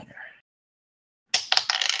 So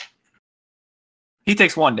he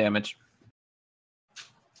takes 1 damage.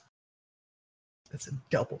 That's a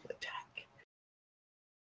double attack.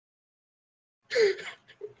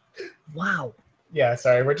 Wow. Yeah,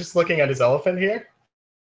 sorry, we're just looking at his elephant here,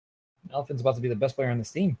 Elephant's about to be the best player on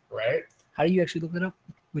this team. right? How do you actually look it up?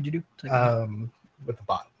 What'd you do? With the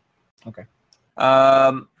bot.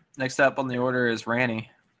 Next up on the order is Ranny.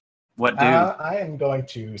 What dude? I am going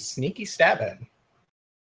to sneaky stab him.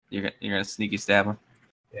 You're gonna sneaky stab him.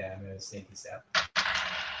 Yeah, I'm going to sneaky stab.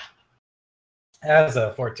 As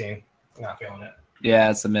a 14. Not feeling it. Yeah,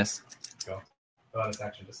 it's a miss. Go. Bonus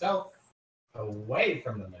action to stealth. Away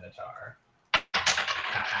from the Minotaur.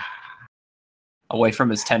 Away from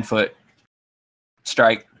his 10-foot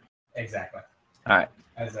strike. Exactly. All right.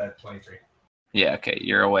 As a 23. Yeah, okay.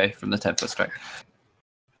 You're away from the 10-foot strike.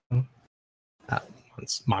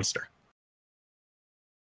 Monster.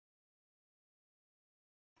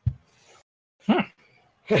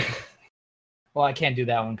 Well, I can't do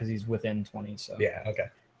that one because he's within 20. So. Yeah, okay.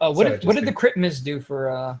 What So did just what did be- the crit miss do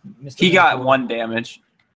for Mr. He got Minotaur? 1 damage.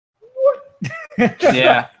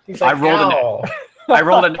 Yeah. He's I rolled an- "Ow." I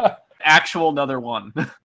rolled an actual another 1.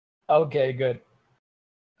 Okay, good.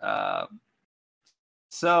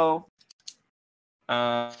 So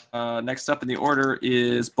next up in the order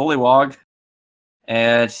is Bullywog.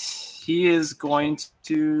 And he is going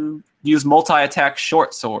to use multi-attack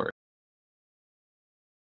short sword.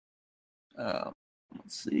 Let's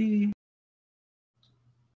see.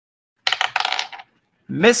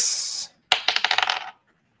 Miss.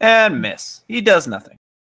 And miss. He does nothing.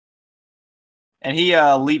 And he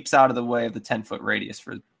leaps out of the way of the 10-foot radius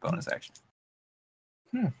for bonus action.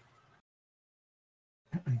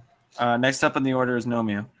 Next up in the order is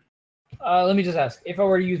Nomio. Let me just ask: if I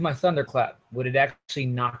were to use my thunderclap, would it actually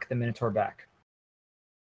knock the Minotaur back?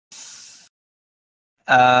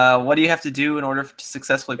 What do you have to do in order to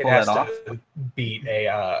successfully It pull has that off? to beat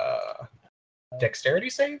a dexterity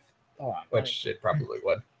save, Oh, which it probably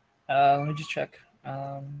would. let me just check.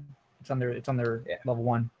 It's under Yeah. level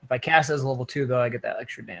 1. If I cast it as level 2, though, I get that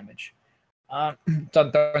extra damage. It's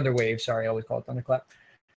on Thunder Wave. Sorry, I always call it Thunderclap.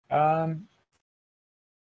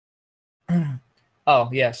 Oh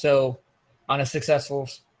yeah. So on a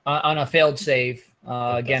on a failed save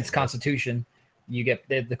against Constitution, you get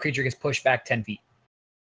the creature gets pushed back 10 feet.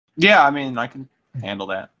 Yeah, I mean, I can handle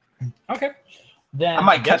that. Okay. Then I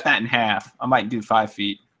might cut that in half. I might do 5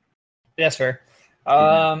 feet. That's fair.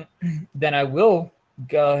 Then I will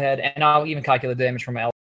go ahead and I'll even calculate the damage from my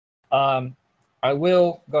I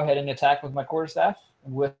will go ahead and attack with my quarterstaff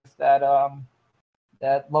with that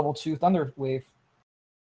that level 2 Thunder Wave.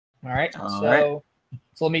 All right. So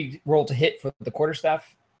let me roll to hit for the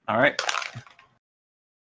quarterstaff. All right.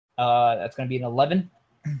 That's going to be an 11.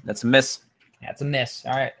 That's a miss. That's a miss.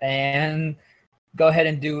 All right. And go ahead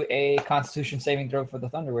and do a Constitution saving throw for the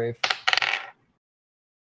Thunder Wave.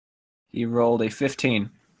 He rolled a 15.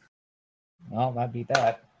 Well, I beat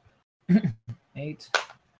that. 8,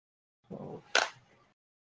 12.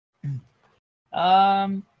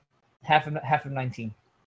 Half of 19.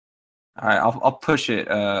 All right, I'll push it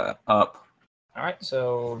up. All right,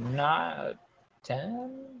 so not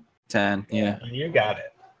 10. 10. Yeah. You got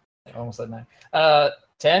it. I almost said 9.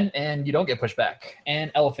 10, and you don't get pushed back.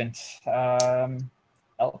 And elephant. Elephant.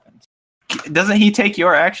 Doesn't he take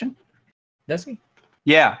your action? Does he?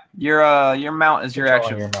 Yeah, your mount is your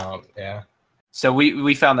Controlling action. your mount, yeah. So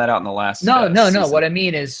we found that out in the last. No. season. What I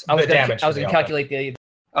mean is, I was The going damage to for the calculate the.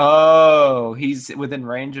 Oh, he's within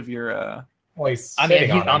range of your. Well, he's I mean,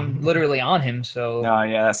 sitting on him. I'm literally on him, so. No,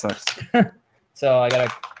 yeah, that sucks. So I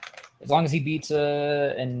gotta, as long as he beats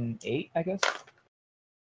an 8, I guess.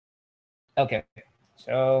 Okay,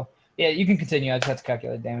 so yeah, you can continue. I just have to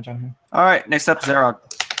calculate damage on him. All right, next up, Zarok.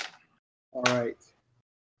 All right.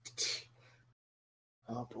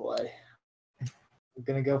 Oh boy. I'm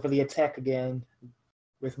gonna go for the attack again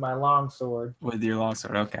with my longsword. With your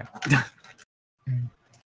longsword, okay.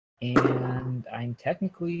 And I'm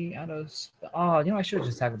technically out of. I should have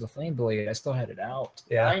just attacked with the flame blade. I still had it out.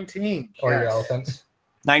 Yeah. 19. Or your yes. elephant.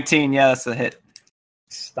 19, yeah, that's a hit.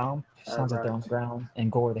 Stomp sounds like they're on Alright. the ground,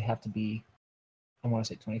 and gore they have to be. I want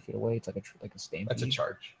to say 20 feet away. It's like a stampede. That's a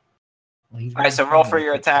charge. Well, he's All right, so roll for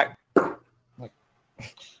your attack. What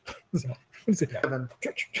is it? 7.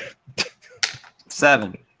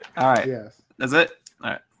 7. All right, Yes. that's it.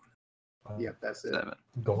 All right, Yep, that's it. 7.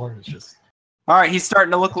 Gore is just. All right, he's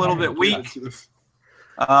starting to look a little bit weak.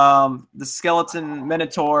 The skeleton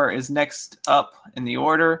minotaur is next up in the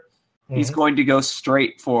order. He's Mhm. going to go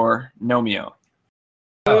straight for Nomio.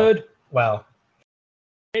 Good. Well,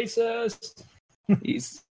 Racist.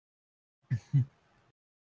 He's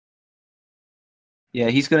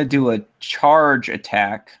he's going to do a charge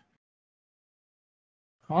attack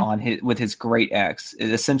Huh? on with his great axe. It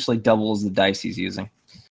essentially doubles the dice he's using.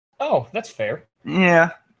 Oh, that's fair.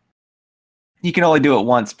 Yeah, he can only do it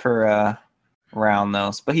once per round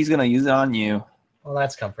though, but he's going to use it on you. well,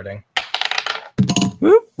 that's comforting.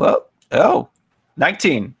 Whoop, whoop. Oh,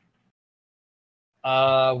 19.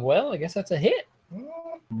 Well, I guess that's a hit.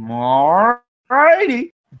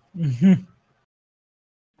 Alrighty.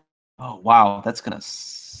 Oh wow, that's gonna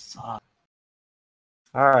suck.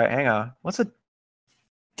 All right, hang on. What's a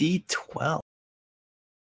D12?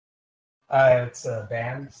 It's a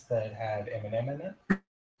band that had Eminem in it.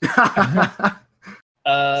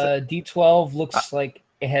 D12 looks like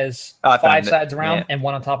it has I 5 found it. sides around Yeah. and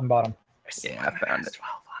 1 on top and bottom. Yeah, I found it. 12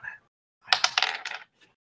 on it.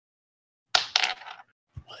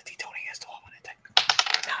 Well, the D20 has 12 on it, technically.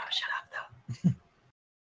 No, shut up, though.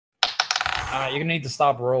 You're gonna need to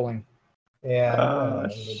stop rolling. Yeah. Uh, I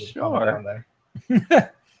need to calm sure. down there.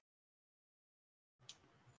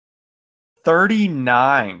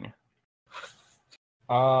 39.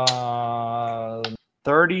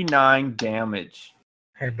 39 damage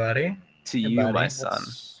Hey, buddy. to Hey, you, buddy. my son.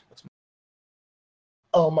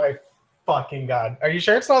 Oh my fucking god! Are you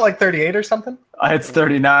sure it's not like 38 or something? It's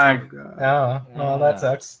 39. Oh, well, that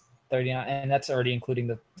sucks. 39, and that's already including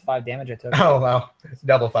the 5 damage I took. Oh wow, it's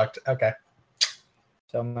double fucked. Okay,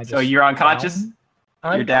 So am I So just you're unconscious? down?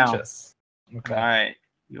 I'm You're down. conscious. Okay. All right,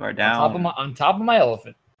 you are On top, of down. on top of my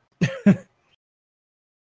elephant.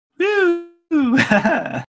 Woo!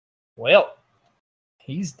 Well,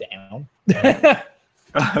 he's down.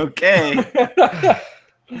 Okay.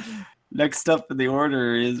 Next up in the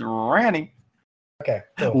order is Ranny. Okay.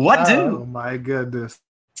 Cool. What Oh do? my goodness.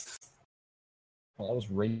 Well, that was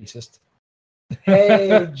racist.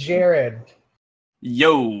 Hey, Jared.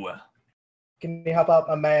 Yo. Can you help out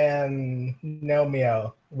a man,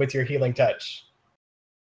 Nomeo, with your healing touch?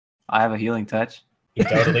 I have a healing touch. He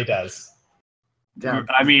totally does. Down.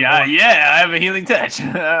 I mean, yeah, I have a healing touch.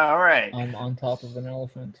 All right. I'm on top of an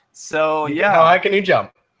elephant. So, How yeah. high can you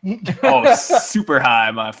jump? Oh, super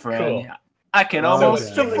high, my friend. Cool. I can Oh,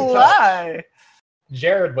 almost okay. fly.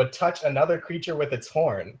 Jared would touch another creature with its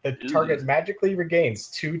horn. The Ooh. target magically regains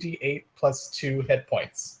 2d8 plus 2 hit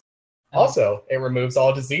points. Oh. Also, it removes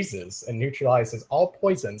all diseases and neutralizes all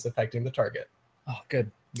poisons affecting the target. Oh, good.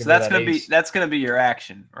 So that's gonna be your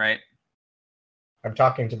action, right? I'm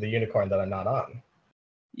talking to the unicorn that I'm not on.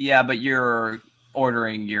 Yeah, but you're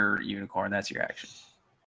ordering your unicorn. That's your action.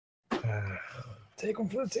 Take him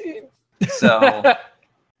for the team. So,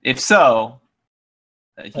 if so,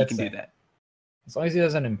 he Let's can do see. that. As long as he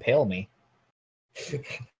doesn't impale me.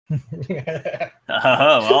 Oh,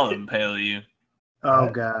 I'll impale you. Oh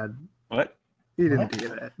What? God, What? he didn't What? do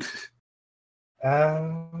that.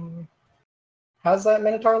 How's that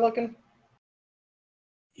Minotaur looking?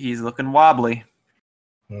 He's looking wobbly.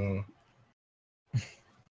 Hmm.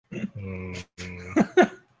 Hmm.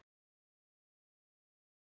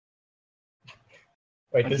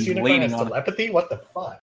 Wait, this He's unicorn leaning has on it. telepathy? What the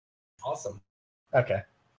fuck? Awesome. Okay.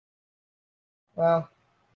 Well.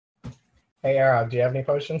 Hey, Arog, do you have any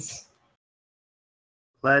potions?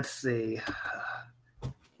 Let's see.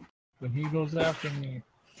 When he goes after me.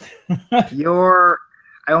 I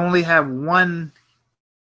only have one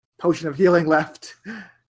potion of healing left.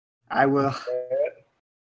 I will.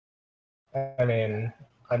 I mean,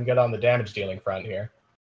 I'm good on the damage dealing front here.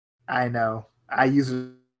 I know. I use it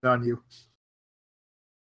on you.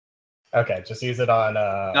 Okay, just use it on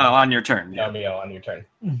No, on your turn. Yeah. Nomeo on your turn.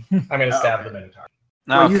 I'm gonna stab the Minotaur.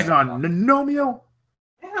 Well, Okay. use it on Nomeo.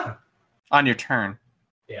 Yeah. On your turn.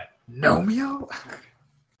 Nomeo.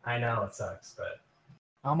 I know it sucks, but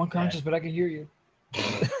I'm unconscious, but I can hear you.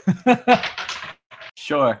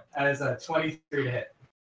 Sure. that is a 23 to hit.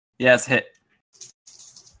 Yes, hit.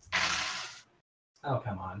 Oh,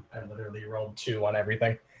 come on. I literally rolled 2 on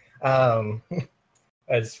everything.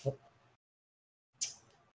 As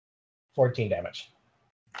 14 damage.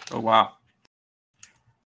 Oh, wow.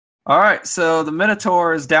 All right, so the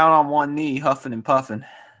Minotaur is down on one knee, huffing and puffing.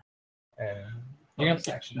 And You're bonus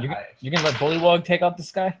gonna, action to you're, hide. you're gonna let Bullywog take out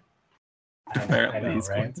this guy? Apparently, I know, he's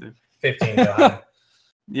right? going to. 15 to hide.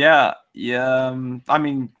 Yeah. I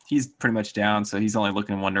mean, he's pretty much down, so he's only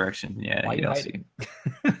looking in one direction. Yeah, Why he you don't hiding?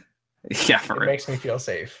 see. Yeah, for It real. makes me feel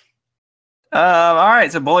safe. All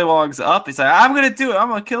right, so Bullywog's up. He's like, I'm gonna do it. I'm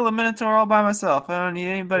gonna kill the Minotaur all by myself. I don't need You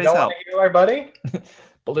anybody's don't help. want to heal our buddy?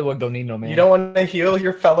 Bullywog don't need no man. You don't want to heal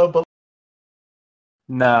your fellow bully?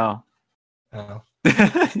 No. Oh.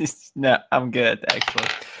 No, I'm good actually.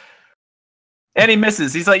 And he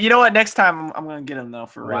misses. He's like, you know what? Next time I'm gonna get him though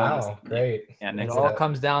for real. Wow, great. Yeah, It next all time.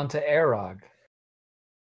 comes down to Arog.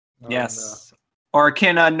 Yes. Or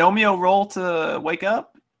can Nomeo roll to wake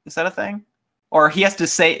up? Is that a thing? Or he has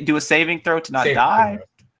to do a saving throw to not Save die? throw.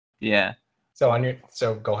 Yeah.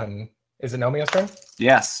 So go ahead and is it Nomeo's turn?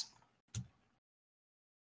 Yes.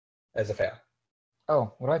 As a fail.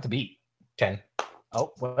 Oh, what do I have to beat? 10.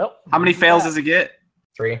 Oh, well. How many fails does it get?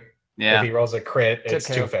 3. If Yeah. he rolls a crit, it's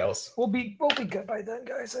Okay. 2 fails. We'll be good by then,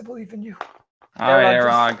 guys. I believe in you. All right,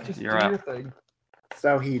 Arog, Arog, just you're do up. your thing.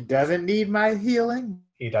 So he doesn't need my healing.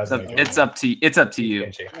 He does. It's up to you.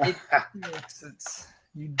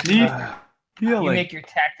 You, Need you healing. make your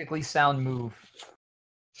tactically sound move.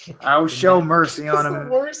 I'll show mercy on That's him.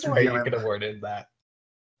 the worst and way heal you him. could have worded that.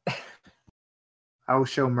 I will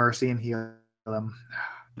show mercy and heal him.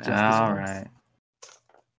 Just this All once. right.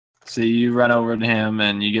 So you run over to him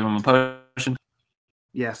and you give him a potion.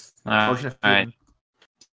 Yes. All Potion of right. healing.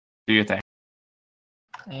 Do your thing.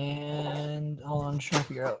 And hold on, I'm trying to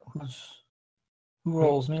figure out who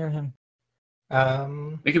rolls near him.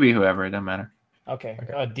 It could be whoever. It doesn't matter. Okay.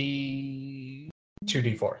 Okay. D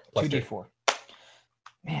 2d4. plus 2d4.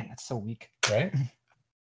 Man, that's so weak. 2, right?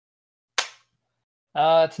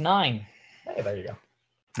 It's 9. Hey, there you go.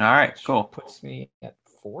 All right. Cool. Puts me at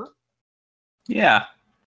 4. Yeah.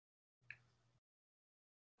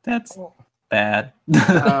 That's Oh. bad.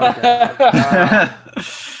 God.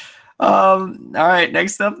 All right.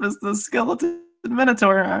 Next up is the skeleton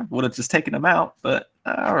Minotaur. I would have just taken him out, but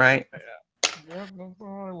all right.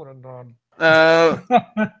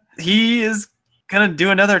 He is gonna do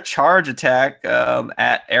another charge attack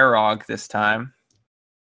at Arog this time.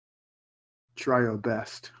 Try your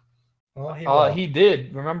best. Well, He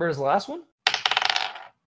did. Remember his last one?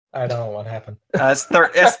 I don't know what happened. It's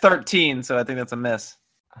 13, so I think that's a miss.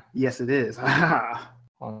 Yes, it is.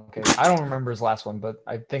 Okay, I don't remember his last one, but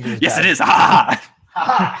I think it was. Yes, bad. it is.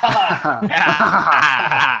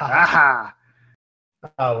 Ah!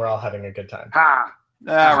 Oh, we're all having a good time. Ha!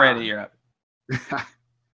 Randy, you're up.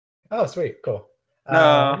 Oh, sweet, cool.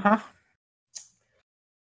 Uh-huh.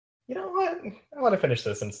 You know what? I want to finish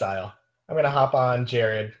this in style. I'm gonna hop on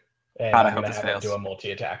Jared, and God, I I'm hope gonna this have him fails. do a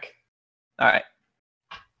multi-attack. All right.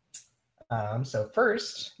 So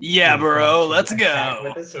first, Yeah, he's bro. going to Let's attack go.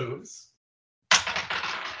 with his hooves.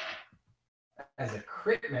 As a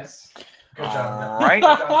crit miss. Good job. All right.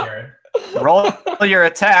 Good job, Jared. Roll your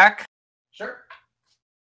attack. Sure.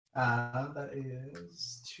 That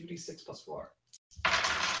is 2d6 plus 4.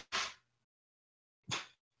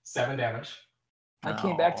 7 damage. I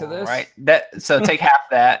came back to this. Right. So take half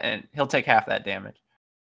that, and he'll take half that damage.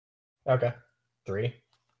 Okay. 3.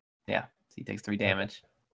 Yeah. So he takes 3 damage.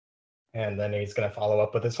 And then he's going to follow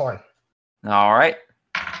up with his horn. All right.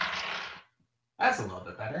 That's a little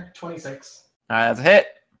bit better. 26. All right. That's a hit.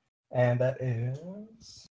 And that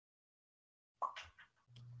is...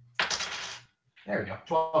 There we go.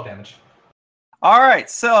 12 damage. All right.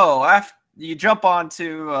 So after you jump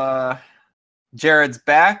onto Jared's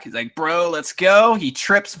back, he's like, "Bro, let's go." He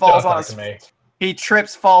trips, falls on his. me. He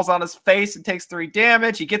trips, falls on his face, and takes 3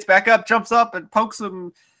 damage. He gets back up, jumps up, and pokes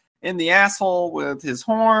him in the asshole with his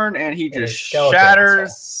horn, and he In his just skeleton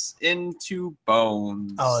shatters into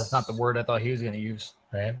bones. Oh, that's not the word I thought he was going to use.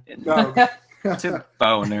 Right? Into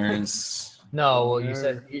boners. No, well, you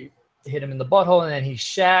said you hit him in the butthole, and then he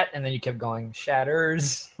shat, and then you kept going,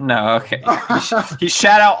 shatters. No, okay. He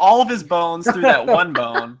shat out all of his bones through that one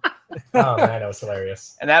bone, Oh, man, that was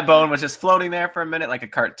hilarious. and that bone was just floating there for a minute like a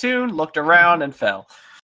cartoon, looked around, and fell.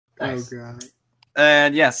 Nice. Oh god.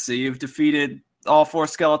 And yes, so you've defeated all 4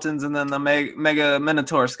 skeletons and then the Mega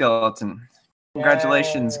Minotaur skeleton.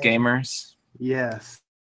 Congratulations, Yay. gamers. Yes.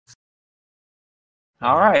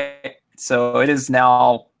 All right. So it is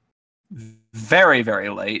now very, very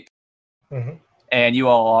late, Mhm. and you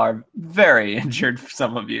all are very injured,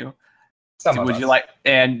 some of you. Some of Would us. you like,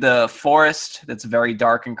 and the forest that's very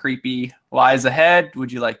dark and creepy lies ahead.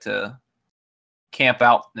 Would you like to camp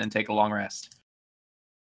out and take a long rest?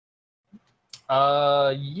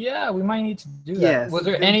 Yeah, we might need to do that. Yes, Was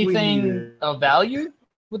I there think we need anything it. of value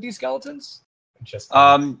with these skeletons? Just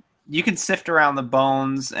You can sift around the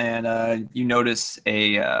bones, and you notice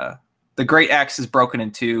the great axe is broken in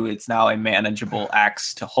 2. It's now a manageable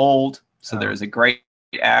axe to hold. So there is a great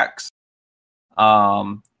axe.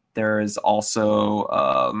 There is also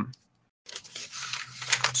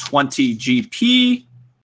 20 GP,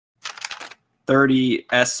 30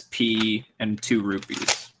 SP, and 2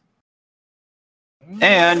 rupees.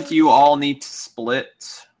 And you all need to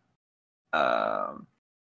split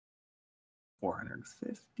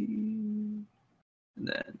 450, and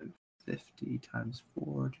then 50 times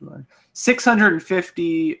 4, 200,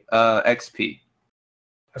 650 XP.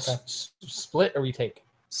 Okay. Split or retake?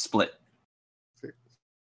 Split.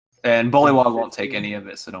 And Bullywog won't take any of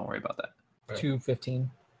it, so don't worry about that. 215.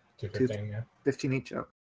 215, yeah. 15 each. Oh.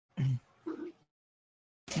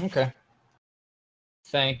 Okay.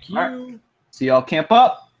 Thank you. All right. So y'all camp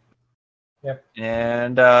up. Yep.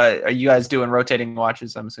 And are you guys doing rotating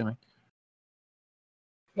watches, I'm assuming?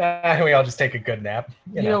 We all just take a good nap.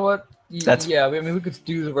 You know what? That's- Yeah, I mean, we could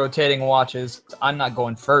do the rotating watches. I'm not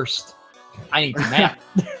going first. I need to nap.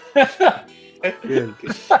 Good,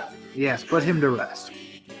 good. Yes, put him to rest.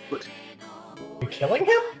 You killing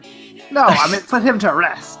him? No, I mean put him to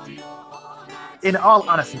rest. In all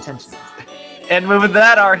honest intentions. And with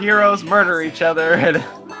that, our heroes murder each other. And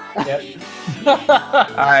Yep. all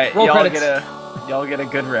right, Roll y'all credits. get a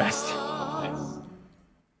good rest.